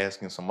start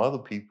asking some other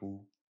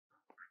people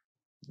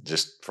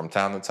just from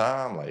time to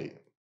time, like,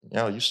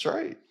 you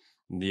straight.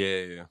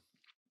 Yeah.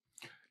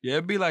 Yeah,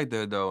 it'd be like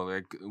that though.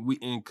 Like,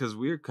 because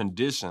we're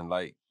conditioned,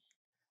 like,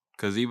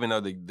 because even though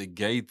the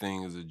gay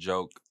thing is a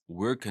joke,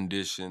 we're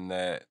conditioned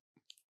that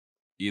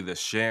either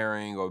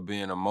sharing or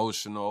being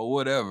emotional or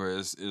whatever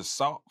is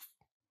soft.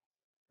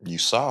 You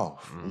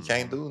soft. You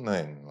can't do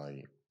nothing.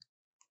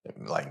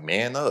 Like,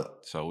 man up.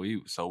 So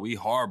we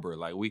harbor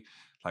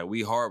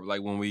we harbor,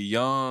 like, when we're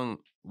young,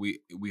 we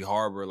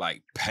harbor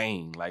like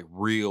pain, like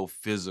real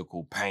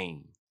physical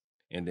pain.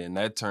 And then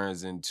that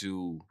turns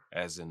into,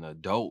 as an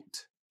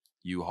adult,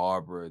 you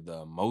harbor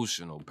the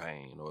emotional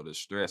pain or the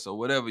stress or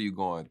whatever you're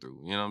going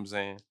through. You know what I'm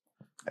saying?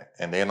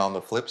 And then on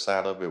the flip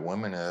side of it,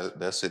 women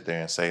they'll sit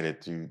there and say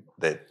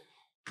that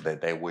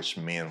they wish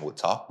men would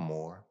talk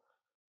more.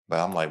 But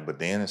I'm like, but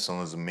then as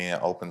soon as a man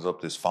opens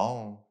up this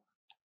phone,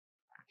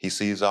 he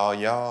sees all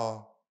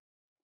y'all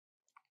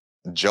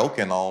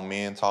joking on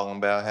men, talking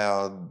about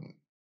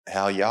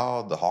how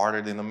y'all the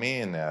harder than the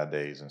men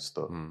nowadays and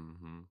stuff.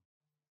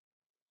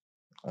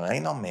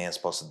 Ain't no man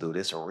supposed to do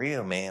this. A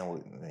real man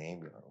would.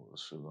 Ain't be like, well,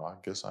 shoot, I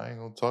guess I ain't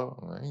gonna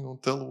talk. I ain't gonna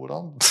tell her what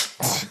I'm.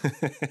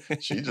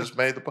 She just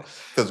made the point.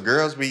 Because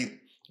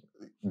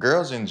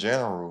girls in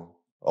general,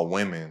 or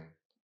women,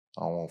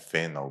 I don't want to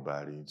offend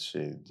nobody.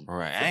 Shit,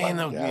 right? I ain't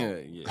no yeah.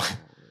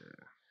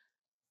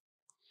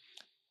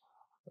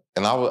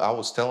 And I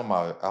was telling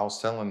one of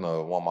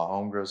my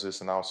homegirls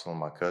this, and I was telling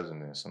my cousin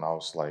this, and I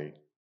was like,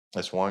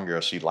 this one girl,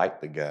 she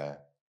liked the guy,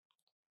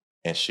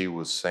 and she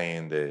was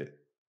saying that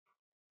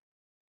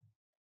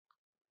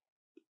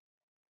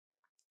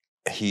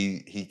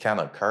he kind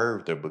of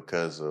curved her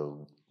because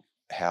of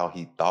how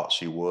he thought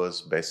she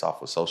was based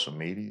off of social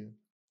media.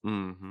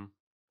 I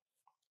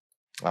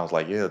was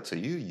like, yeah, to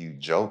you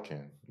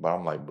joking, but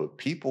I'm like, but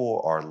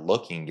people are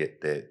looking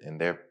at that, and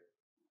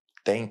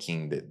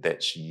thinking that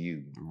that's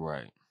you.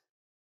 Right.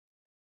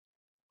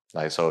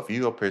 Like, so if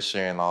you up here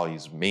sharing all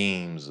these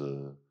memes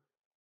of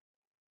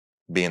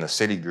being a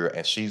city girl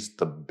and she's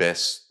the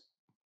best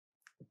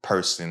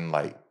person,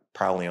 like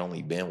probably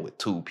only been with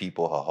 2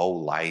 people her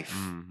whole life,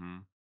 Mm-hmm.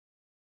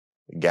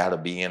 gotta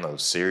be in a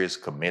serious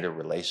committed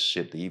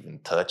relationship to even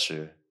touch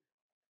her.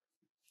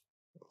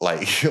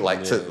 Like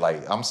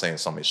I'm saying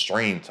some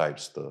extreme type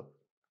stuff.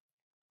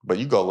 But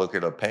you go look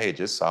at her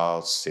page, it's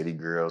all city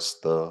girl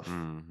stuff,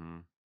 Mm-hmm.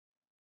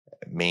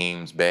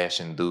 memes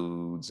bashing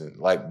dudes, and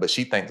like, but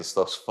she think the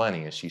stuff's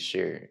funny and she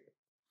share it.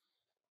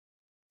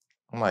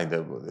 I'm like,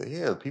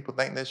 yeah, people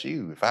think that's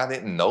you. If I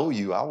didn't know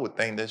you, I would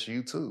think that's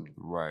you too.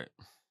 Right.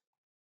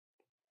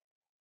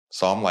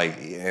 So I'm like,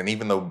 and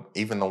even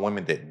the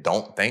women that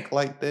don't think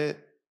like that,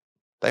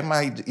 they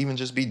might even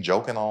just be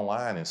joking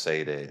online and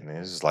say that. And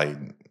it's just like,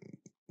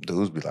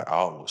 dudes be like,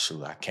 oh, well,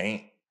 shoot,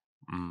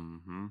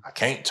 Mm-hmm. I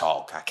can't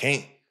talk. I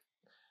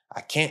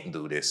can't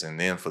do this. And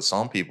then for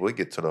some people, it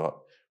get to the,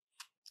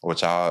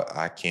 which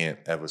I can't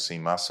ever see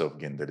myself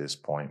getting to this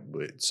point,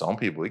 but some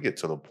people, it get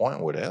to the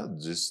point where they'll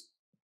just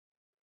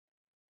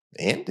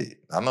end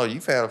it. I know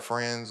you've had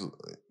friends,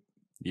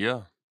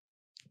 Yeah.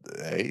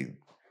 they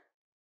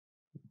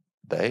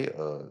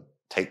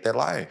take their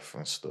life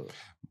and stuff.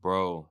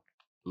 Bro,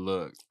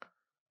 look.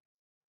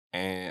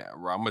 And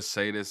I'm gonna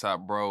say this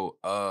out, bro.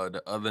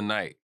 The other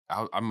night,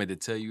 I meant to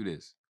tell you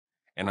this.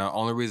 And the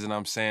only reason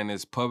I'm saying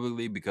this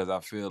publicly because I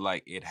feel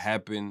like it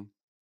happened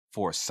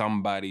for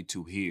somebody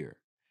to hear.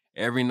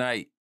 Every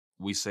night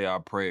we say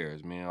our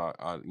prayers, me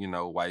and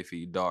our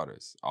wifey,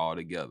 daughters, all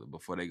together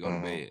before they go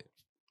to bed.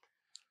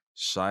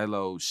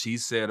 Shiloh, she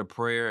said a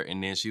prayer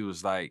and then she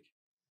was like,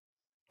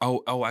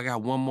 oh, I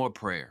got one more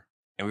prayer.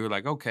 And we were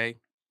like, okay.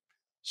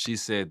 She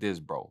said this,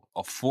 bro.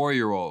 A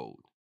 4-year-old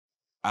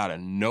out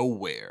of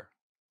nowhere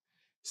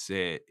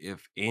said,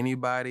 if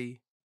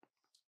anybody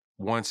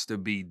wants to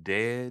be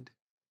dead,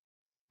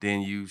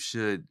 then you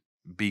should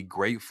be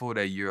grateful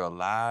that you're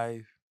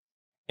alive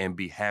and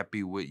be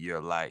happy with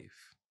your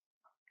life.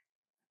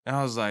 And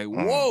I was like,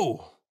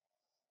 whoa.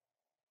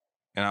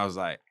 And I was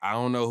like, I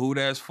don't know who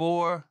that's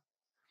for,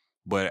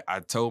 but I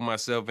told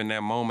myself in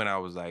that moment, I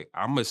was like,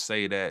 I'm going to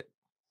say that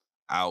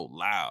out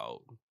loud.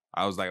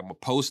 I was like, I'm going to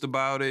post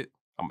about it.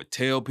 I'm going to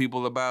tell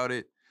people about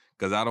it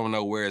because I don't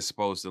know where it's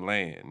supposed to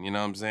land. You know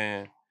what I'm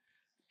saying?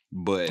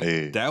 But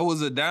that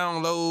was a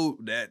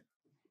download that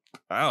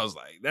I was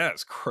like,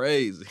 that's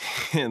crazy.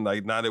 And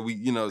like, now that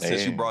we,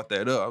 since you brought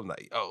that up, I'm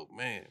like, oh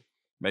man,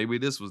 maybe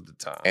this was the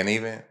time. And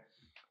even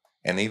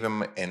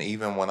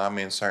when I'm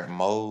in certain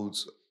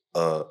modes,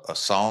 a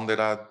song that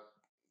I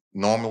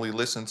normally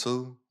listen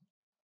to,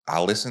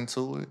 I listen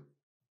to it,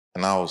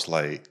 and I was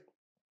like,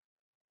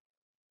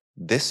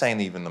 this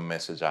ain't even the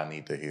message I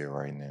need to hear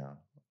right now.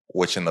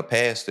 Which in the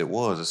past it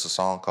was. It's a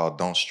song called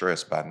 "Don't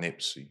Stress" by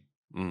Nipsey.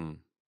 Nipsey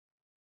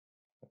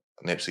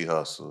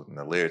Hussle, and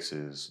the lyrics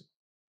is,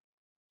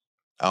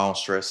 I don't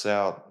stress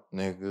out,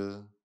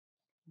 nigga.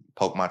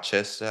 Poke my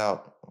chest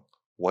out.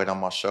 Weight on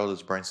my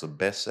shoulders brings the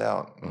best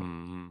out.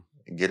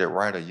 Get it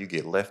right or you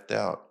get left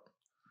out.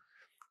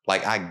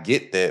 Like, I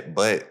get that,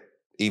 but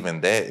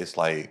even that, it's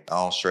like, I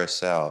don't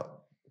stress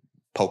out.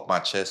 Poke my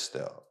chest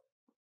out.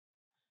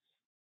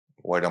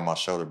 Weight on my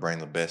shoulder bring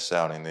the best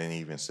out. And then he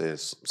even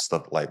says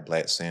stuff like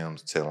Black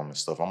Sims tell him and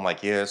stuff. I'm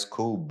like, yeah, it's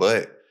cool.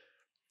 But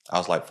I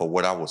was like, for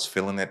what I was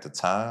feeling at the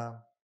time,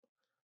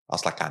 I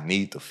was like, I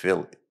need to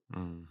feel it.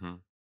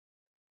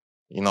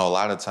 You know, a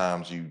lot of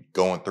times you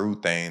going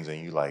through things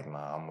and you like,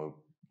 nah, I'm going to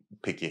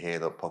pick your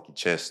head up, poke your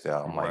chest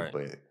out. I'm like,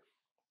 but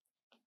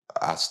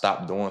I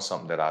stopped doing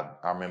something that I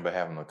remember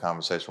having a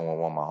conversation with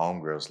one of my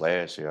homegirls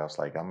last year. I was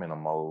like, I'm in a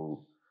mode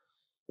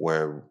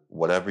where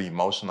whatever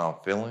emotion I'm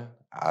feeling,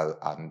 I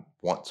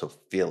want to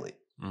feel it.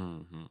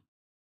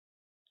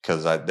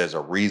 Because there's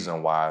a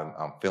reason why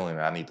I'm feeling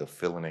it. I need to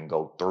feel it and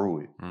go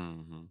through it.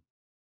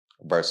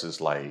 Versus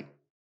like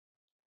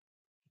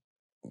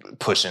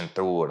pushing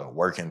through it or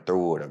working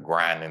through it or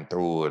grinding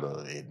through it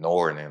or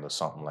ignoring it or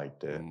something like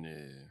that.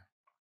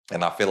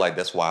 And I feel like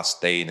that's why I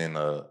stayed in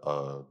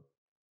a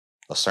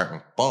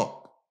certain funk,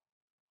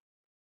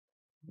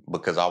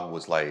 because I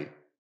was like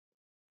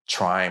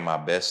trying my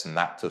best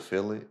not to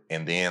feel it,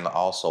 and then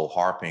also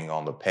harping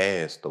on the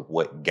past of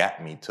what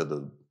got me to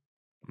the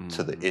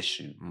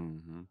issue.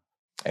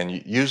 And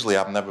usually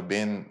I've never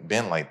been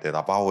like that.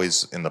 I've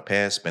always in the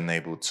past been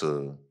able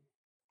to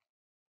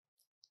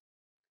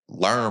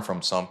learn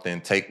from something,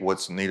 take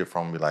what's needed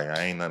from me, like,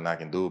 I ain't nothing I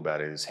can do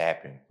about it. It's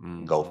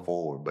happened. Go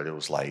forward. But it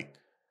was like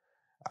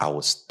I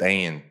was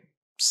staying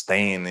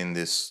in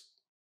this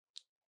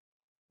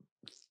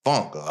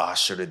funk. Oh, I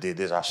should have did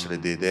this. I should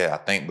have did that. I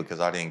think because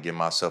I didn't give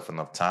myself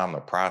enough time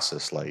to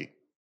process, like,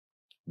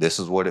 this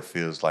is what it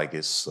feels like.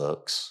 It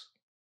sucks.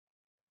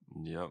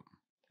 Yep.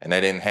 And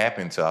that didn't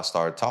happen until I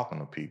started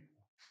talking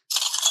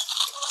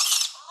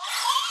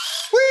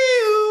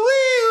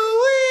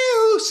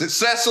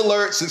success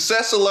alert,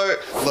 success alert.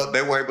 Look,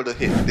 they were able to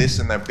hit this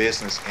in their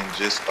business in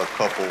just a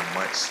couple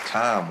months'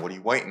 time. What are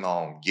you waiting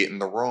on? Get in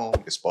the room.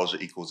 Exposure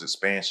equals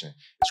expansion.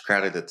 It's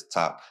crowded at the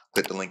top.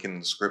 Click the link in the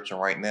description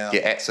right now.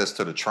 Get access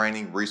to the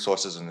training,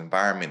 resources, and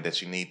environment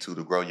that you need to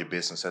grow your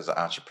business as an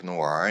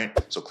entrepreneur, all right?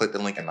 So click the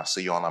link and I'll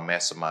see you on our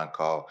mastermind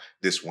call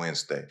this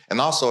Wednesday.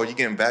 And also, are you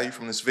getting value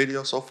from this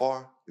video so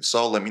far? If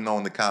so, let me know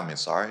in the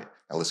comments, all right?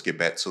 Now let's get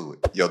back to it.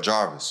 Yo,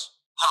 Jarvis,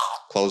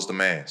 close the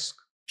mask.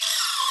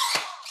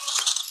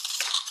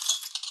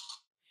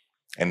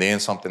 And then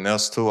something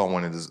else too, I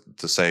wanted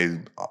to say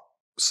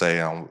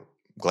I'm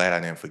glad I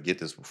didn't forget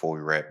this before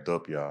we wrapped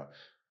up, y'all.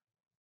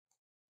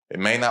 It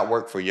may not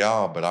work for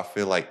y'all, but I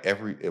feel like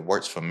it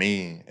works for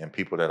me and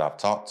people that I've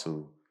talked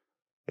to.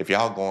 If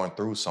y'all going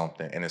through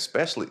something, and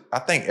especially, I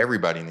think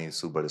everybody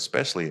needs to, but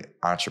especially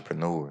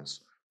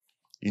entrepreneurs,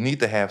 you need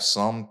to have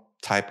some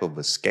type of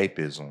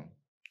escapism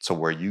to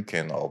where you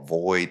can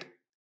avoid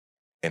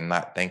and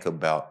not think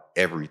about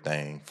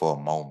everything for a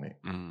moment.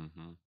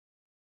 Mm-hmm.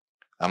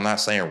 I'm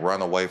not saying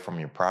run away from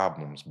your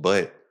problems,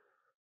 but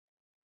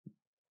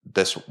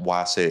that's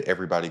why I said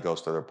everybody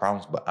goes through their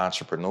problems, but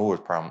entrepreneurs'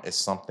 problem is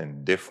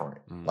something different.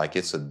 Mm-hmm. Like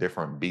it's a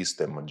different beast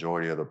that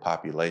majority of the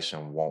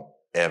population won't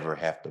ever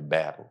have to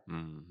battle.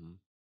 Mm-hmm.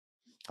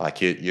 Like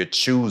you're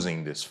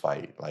choosing this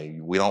fight. Like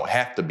we don't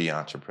have to be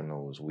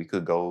entrepreneurs. We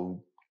could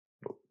go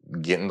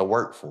get in the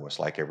workforce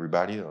like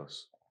everybody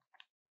else.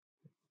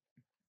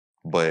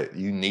 But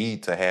you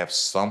need to have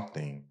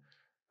something,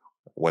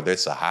 whether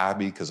it's a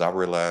hobby, because I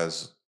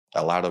realize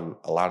a lot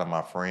of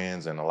my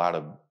friends and a lot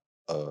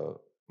of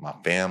my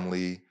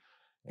family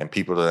and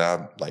people that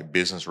I like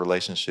business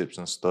relationships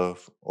and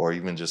stuff, or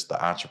even just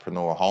the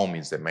entrepreneur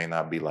homies that may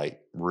not be like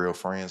real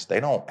friends, they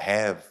don't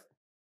have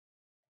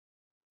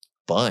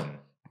fun.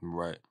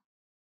 Right.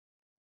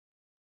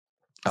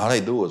 All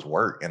they do is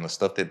work, and the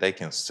stuff that they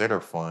consider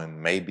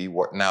fun may be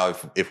work. Now,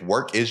 if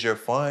work is your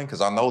fun,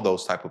 because I know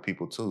those type of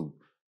people too,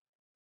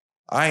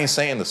 I ain't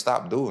saying to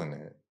stop doing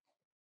it.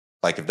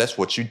 Like if that's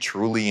what you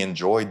truly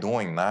enjoy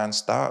doing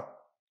nonstop,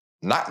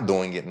 not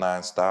doing it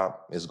nonstop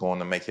is going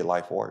to make your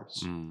life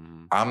worse.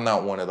 Mm-hmm. I'm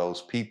not one of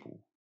those people.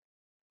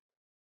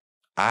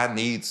 I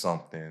need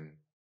something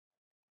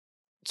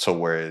to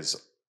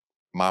whereas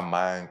my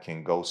mind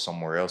can go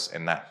somewhere else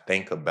and not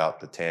think about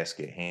the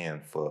task at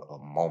hand for a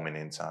moment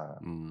in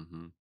time.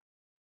 Mm-hmm.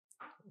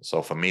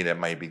 So for me, that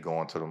may be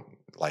going to the,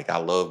 like I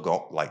love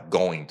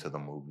going to the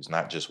movies,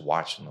 not just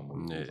watching the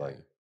movies, Yeah. like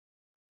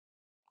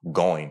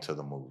going to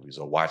the movies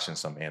or watching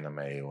some anime,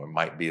 or it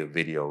might be a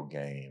video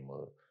game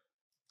or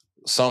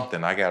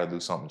something. I got to do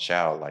something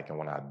childlike, and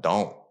when I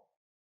don't,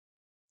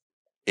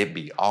 it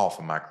be off,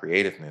 and my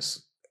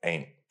creativeness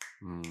ain't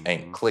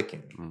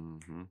clicking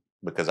Mm-hmm.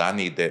 because I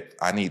need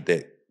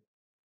that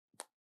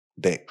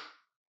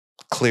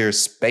clear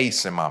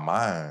space in my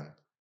mind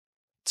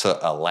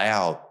to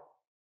allow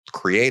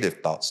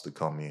creative thoughts to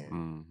come in.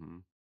 Mm-hmm.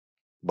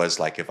 But it's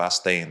like if I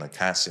stay in a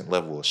constant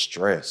level of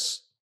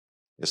stress,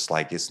 it's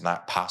like it's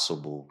not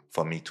possible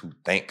for me to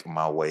think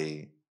my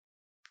way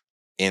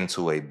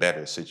into a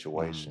better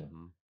situation.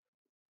 Mm-hmm.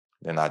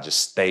 Then I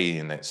just stay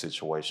in that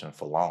situation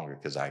for longer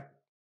because I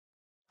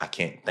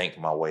can't think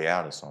my way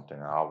out of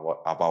something.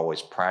 I've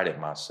always prided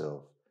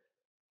myself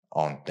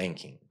on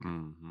thinking.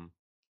 Mm-hmm.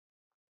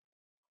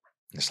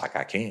 It's like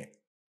I can't.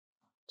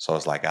 So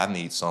it's like I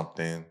need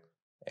something.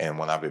 And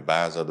when I've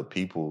advised other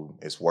people,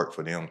 it's worked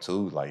for them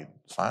too. Like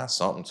find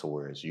something to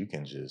where you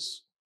can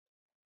just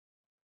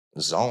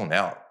zone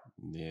out.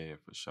 Yeah,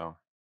 for sure.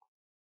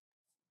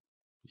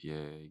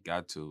 Yeah, you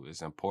got to.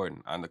 It's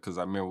important. I know, because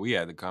I remember we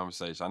had the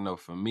conversation. I know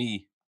for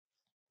me,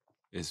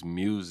 it's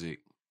music.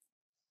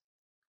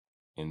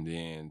 And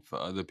then for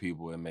other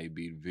people, it may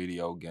be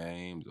video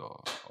games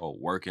or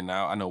working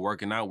out. I know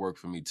working out worked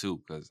for me too,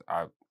 because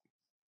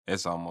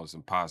it's almost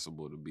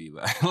impossible to be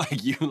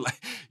like you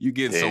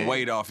getting some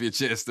weight off your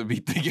chest to be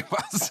thinking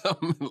about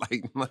something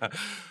like that.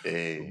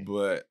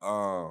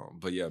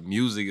 But yeah,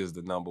 music is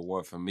the number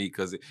one for me,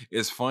 because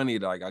it's funny.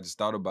 Like I just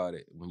thought about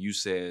it when you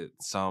said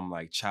some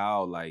like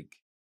childlike.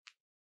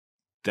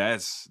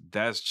 That's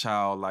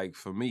childlike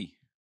for me,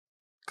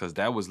 because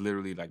that was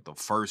literally like the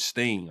first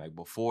thing. Like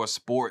before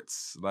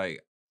sports,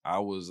 like I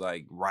was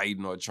like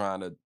writing or trying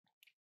to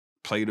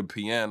play the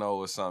piano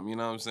or something. You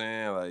know what I'm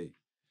saying? Like.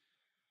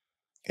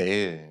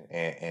 Yeah,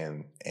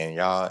 and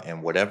y'all,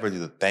 and whatever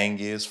the thing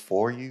is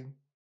for you,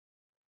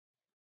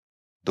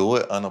 do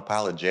it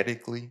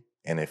unapologetically.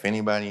 And if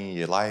anybody in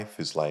your life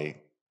is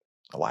like,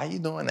 why are you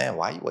doing that?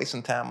 Why are you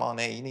wasting time on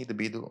that? You need to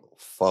be doing,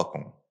 fuck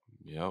them.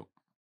 Yep.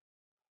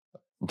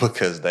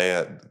 Because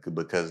they're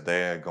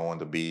going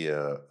to be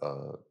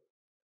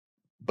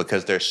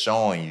because they're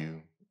showing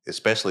you,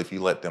 especially if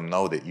you let them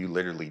know that you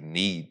literally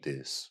need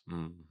this.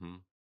 Mm-hmm.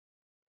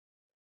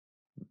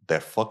 They're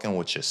fucking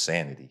with your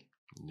sanity.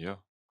 Yeah.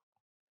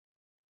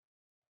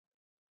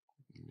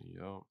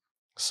 Yep.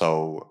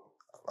 So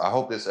I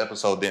hope this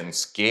episode didn't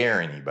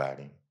scare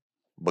anybody,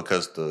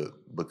 because the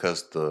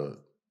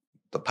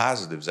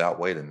positives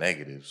outweigh the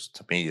negatives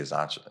to me as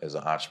an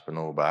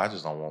entrepreneur. But I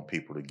just don't want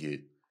people to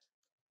get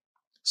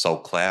so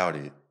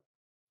clouded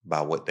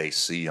by what they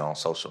see on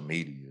social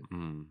media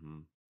Mm-hmm.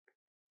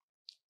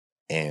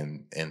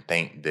 and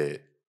think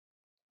that,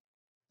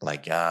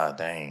 like, God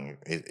dang,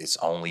 it's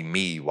only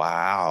me. Why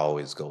I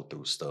always go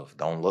through stuff.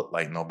 Don't look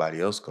like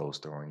nobody else goes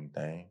through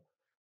anything.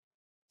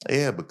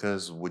 Yeah,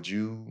 because would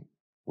you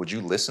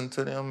listen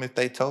to them if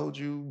they told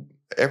you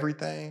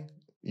everything?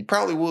 You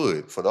probably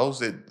would. For those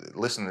that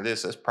listen to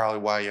this, that's probably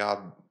why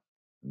y'all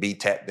be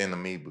tapped into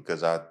me,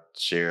 because I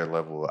share a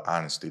level of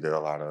honesty that a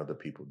lot of other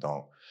people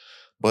don't.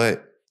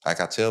 But like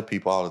I tell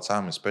people all the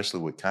time, especially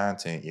with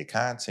content, your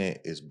content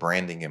is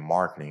branding and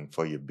marketing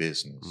for your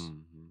business. Mm-hmm.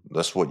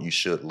 That's what you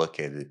should look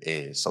at it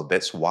as. So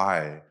that's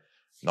why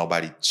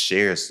nobody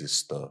shares this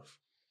stuff,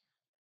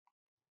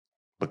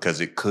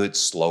 because it could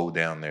slow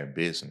down their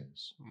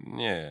business.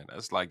 Yeah,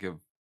 that's like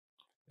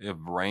if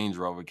Range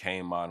Rover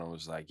came out and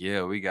was like,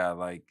 yeah, we got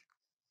like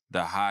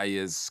the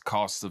highest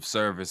cost of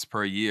service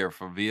per year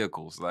for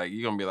vehicles. Like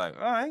you're gonna be like,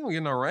 oh, I ain't gonna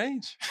get no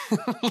range.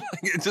 Like,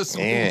 it just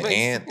won't And make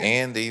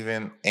and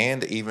sense.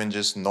 and even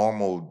just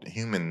normal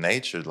human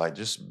nature, like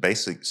just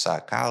basic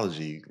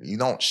psychology. You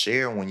don't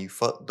share when you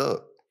fucked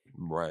up.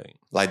 Right.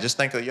 Like just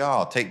think of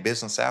y'all, take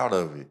business out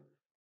of it.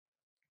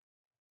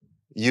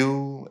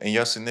 You and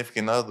your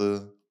significant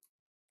other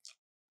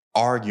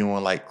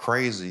arguing like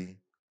crazy,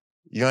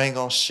 you ain't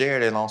gonna share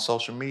that on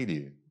social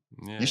media.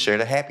 Yeah. You share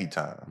the happy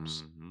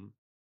times. Mm-hmm.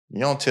 You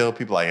don't tell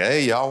people like,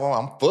 hey, y'all,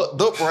 I'm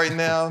fucked up right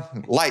now.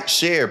 Like,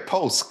 share,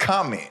 post,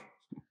 comment,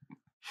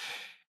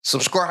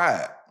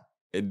 subscribe.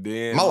 And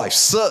then My life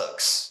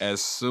sucks.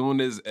 as soon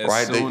as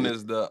Right?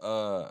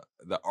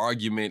 the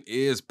argument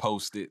is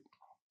posted,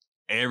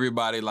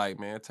 everybody like,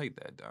 man, take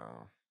that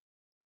down.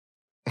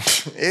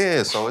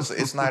 Yeah, so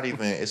it's not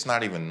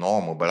even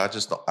normal. But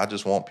I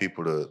just want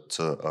people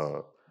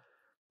to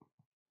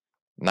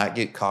not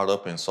get caught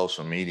up in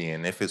social media,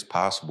 and if it's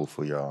possible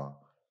for y'all.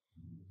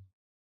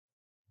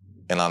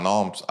 And I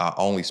know I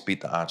only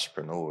speak to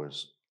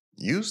entrepreneurs.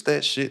 Use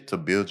that shit to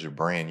build your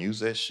brand. Use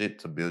that shit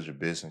to build your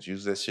business.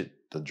 Use that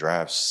shit to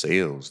drive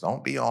sales.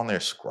 Don't be on there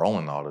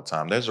scrolling all the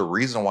time. There's a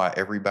reason why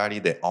everybody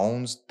that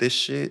owns this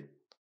shit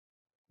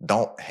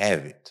don't have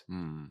it.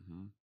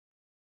 Mm-hmm.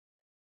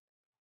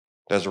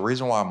 There's a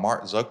reason why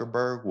Mark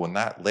Zuckerberg will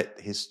not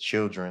let his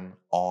children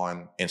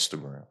on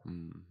Instagram.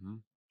 Mm-hmm.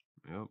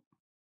 Yep.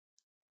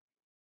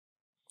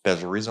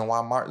 There's a reason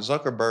why Mark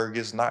Zuckerberg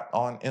is not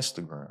on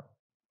Instagram.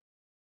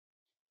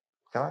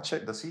 Can I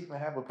check? Does he even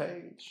have a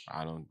page?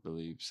 I don't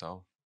believe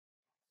so.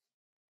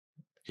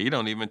 He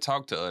don't even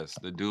talk to us.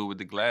 The dude with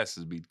the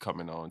glasses be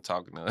coming on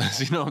talking to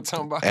us. You know what I'm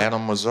talking about?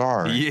 Adam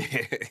Mazzari.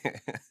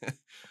 Yeah.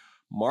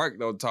 Mark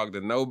don't talk to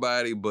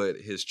nobody but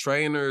his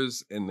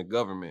trainers and the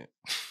government.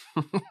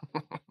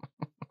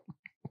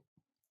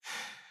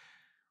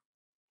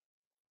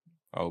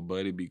 Oh,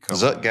 buddy, be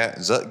coming.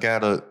 Zuck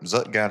got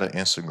an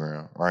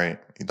Instagram, right?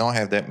 He don't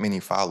have that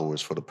many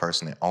followers for the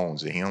person that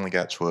owns it. He only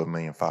got 12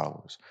 million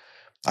followers.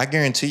 I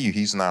guarantee you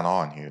he's not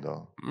on here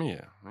though.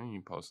 Yeah, I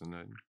ain't posting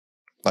nothing.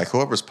 Like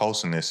whoever's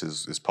posting this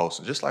is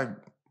posting. Just like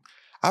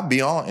I be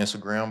on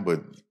Instagram,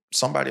 but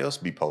somebody else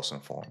be posting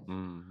for him.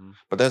 Mm-hmm.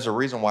 But there's a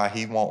reason why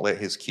he won't let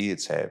his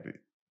kids have it.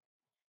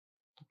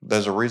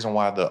 There's a reason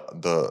why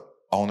the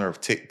owner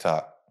of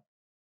TikTok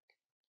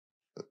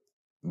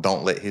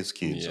don't let his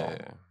kids on.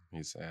 Yeah,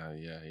 he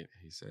said,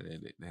 he said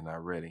they're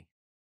not ready.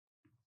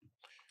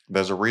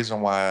 There's a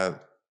reason why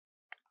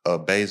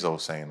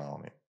Bezos ain't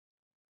on it.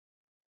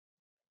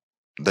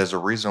 There's a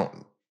reason.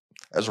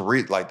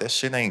 Like that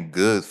shit ain't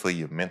good for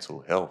your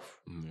mental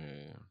health.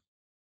 Yeah.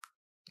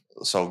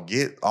 So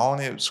get on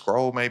it,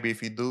 scroll maybe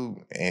if you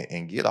do,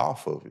 and get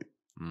off of it.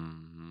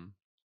 Mm-hmm.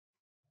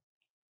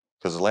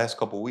 Because the last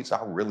couple of weeks,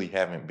 I really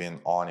haven't been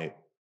on it.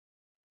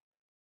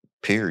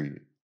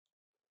 Period.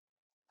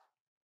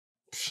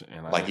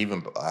 And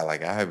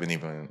I haven't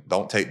even.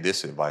 Don't take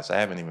this advice. I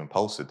haven't even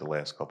posted the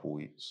last couple of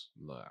weeks.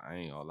 Look, I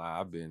ain't gonna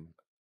lie.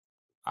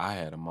 I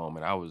had a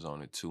moment I was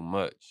on it too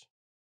much,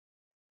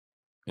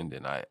 and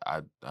then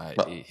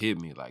it hit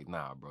me like,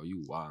 nah, bro,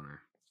 you wildin'.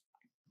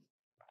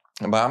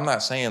 But I'm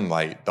not saying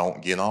like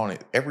don't get on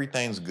it.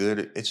 Everything's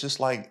good. It's just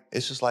like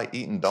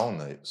eating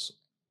donuts.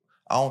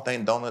 I don't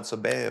think donuts are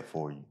bad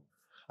for you.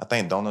 I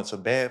think donuts are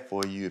bad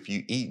for you if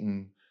you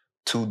eating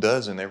 2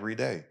 dozen every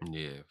day.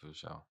 Yeah, for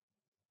sure.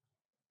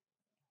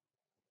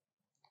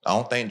 I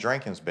don't think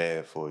drinking's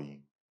bad for you.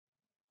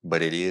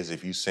 But it is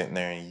if you sitting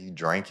there and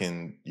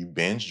you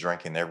binge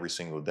drinking every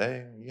single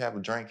day. You have a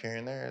drink here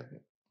and there,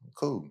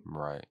 cool.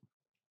 Right.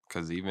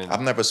 Cause even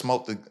I've never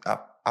smoked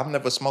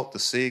a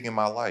cig in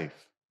my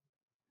life.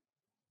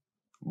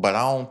 But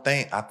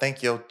I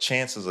think your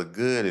chances are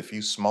good if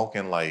you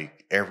smoking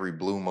like every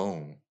blue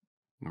moon.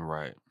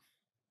 right.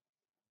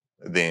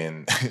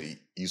 Then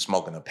you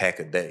smoking a pack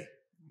a day.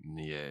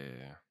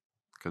 Yeah.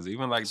 Cause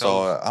even like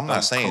So those, I'm not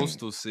those saying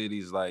coastal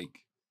cities like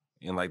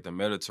in like the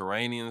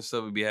Mediterranean and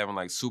stuff, we be having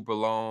like super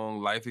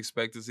long life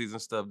expectancies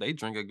and stuff. They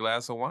drink a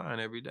glass of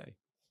wine every day.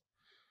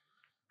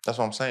 that's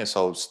what I'm saying.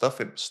 So stuff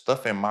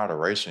in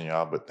moderation,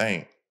 y'all. But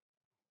think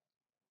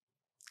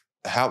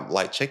how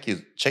like check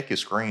your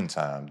screen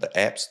time. The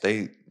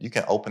apps, you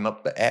can open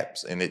up the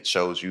apps and it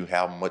shows you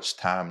how much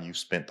time you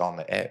spent on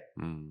the app.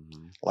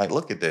 Mm-hmm. Like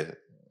look at that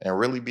and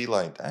really be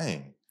like,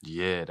 dang,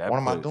 Yeah, that what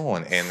am I put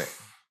doing?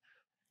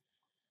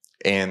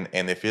 And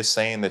if you're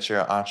saying that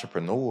you're an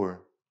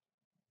entrepreneur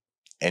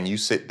and you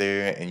sit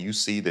there and you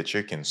see that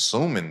you're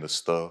consuming the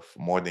stuff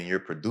more than you're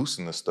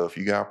producing the stuff,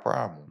 you got a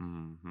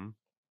problem. Mm-hmm.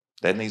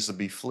 That needs to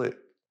be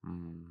flipped.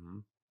 Mm-hmm.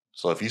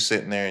 So if you're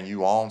sitting there and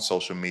you on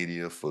social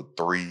media for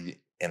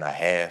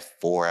 3.5,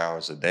 4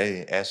 hours a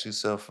day, ask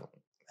yourself,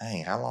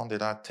 dang, how long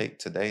did I take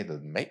today to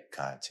make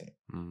content?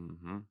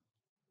 Mm-hmm.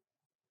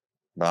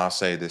 But I'll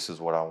say this is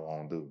what I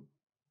want to do.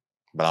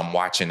 But I'm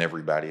watching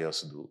everybody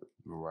else do it.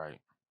 Right.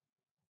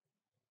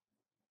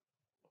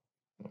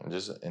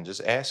 And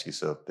just ask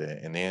yourself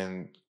that. And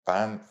then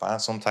find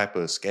some type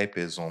of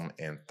escapism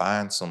and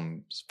find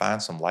some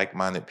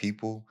like-minded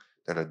people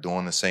that are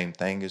doing the same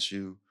thing as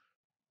you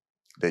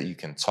that you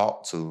can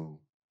talk to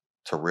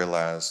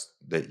realize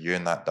that you're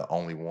not the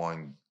only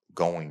one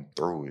going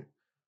through it.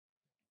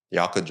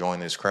 Y'all could join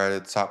this Crowd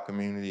at the Top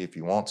community if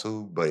you want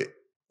to, but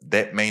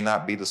that may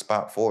not be the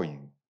spot for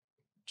you.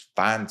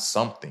 Find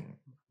something.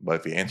 But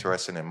if you're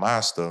interested in my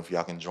stuff,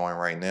 y'all can join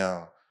right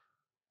now.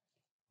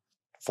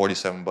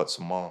 $47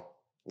 a month,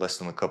 less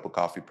than a cup of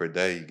coffee per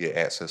day. You get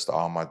access to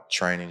all my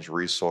trainings,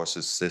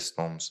 resources,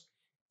 systems,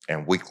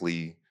 and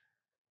weekly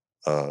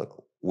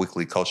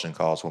coaching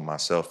calls with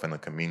myself and a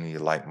community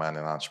of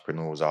like-minded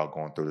entrepreneurs all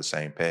going through the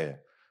same path.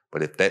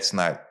 But if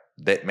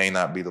that may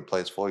not be the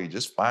place for you,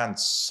 just find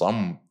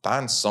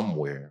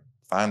somewhere,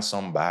 find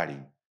somebody.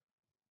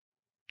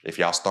 If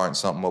y'all starting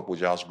something up with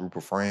y'all's group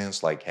of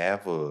friends, like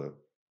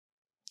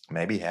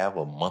maybe have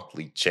a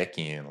monthly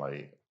check-in,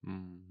 like,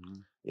 Mm-hmm.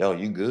 yo,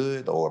 you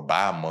good? Or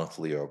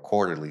bi-monthly or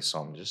quarterly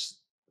something. Just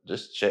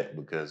check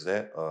because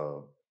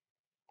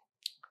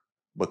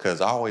because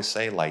I always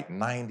say like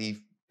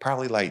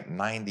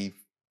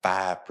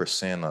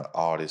 95% of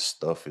all this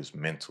stuff is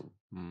mental.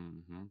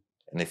 Mm-hmm.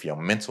 And if your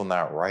mental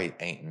not right,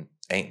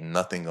 ain't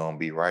nothing gonna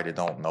be right. It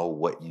don't know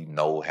what you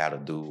know how to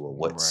do or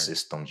what Right.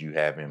 systems you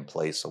have in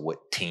place or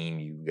what team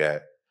you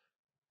got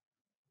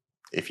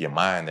if your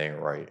mind ain't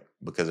right.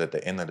 Because at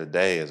the end of the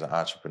day, as an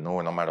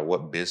entrepreneur, no matter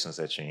what business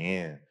that you're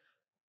in,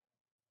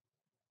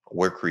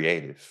 we're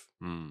creative.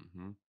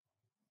 Mm-hmm.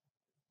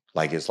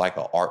 Like it's like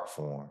an art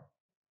form.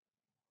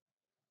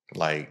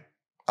 Like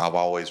I've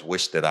always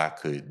wished that I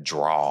could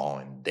draw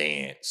and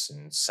dance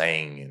and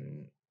sing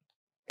and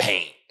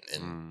paint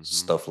and Mm-hmm.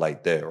 stuff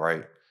like that,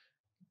 right?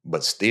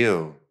 But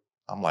still,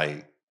 I'm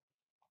like,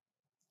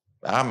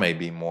 I may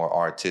be more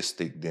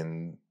artistic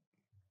than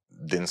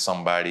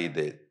somebody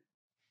that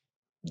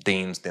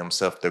deems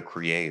themselves the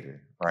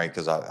creator, right?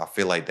 Because I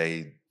feel like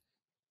they,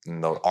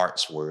 in the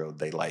arts world,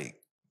 they like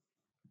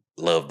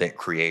love that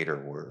creator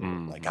world.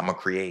 Like I'm a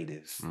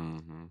creative.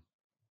 Mm-hmm.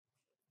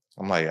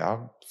 I'm like, I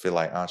feel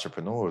like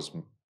entrepreneurs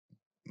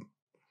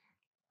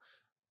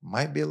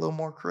might be a little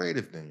more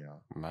creative than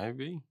y'all. Might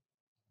be.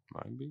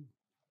 Might be.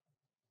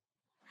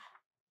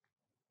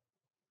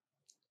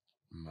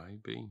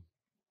 Might be.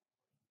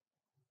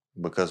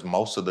 Because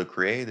most of the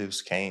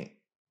creatives can't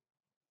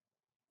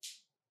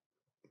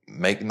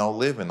make no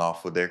living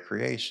off of their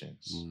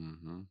creations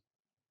Mm-hmm.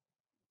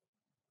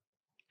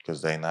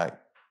 because they not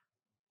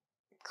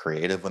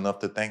creative enough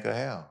to think of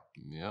how.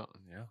 Yeah,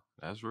 yeah.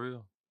 That's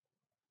real.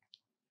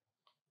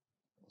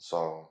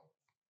 So,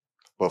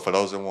 but for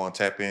those that want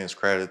to tap in, it's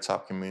Crowd at the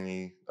Top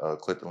community.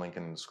 Click the link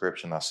in the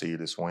description. I'll see you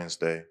this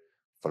Wednesday.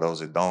 For those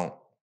that don't,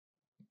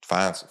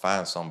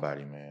 find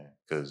somebody, man,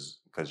 because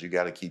you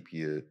got to keep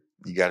your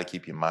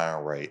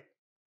mind right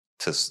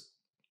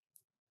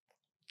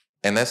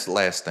and that's the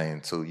last thing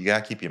too. You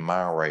got to keep your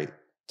mind right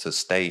to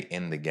stay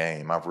in the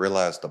game. I've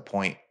realized the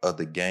point of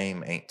the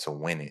game ain't to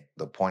win it.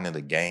 The point of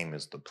the game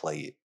is to play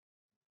it.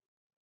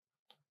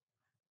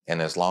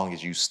 And as long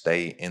as you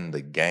stay in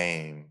the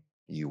game,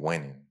 you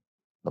winning.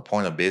 The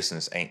point of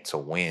business ain't to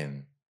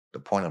win. The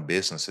point of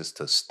business is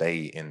to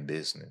stay in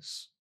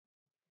business.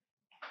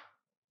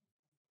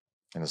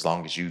 And as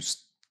long as you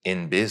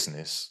in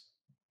business,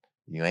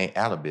 you ain't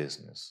out of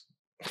business.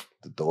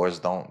 The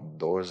doors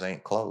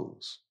ain't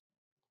closed.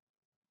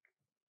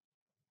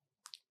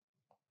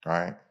 All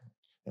right?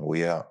 And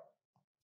we out.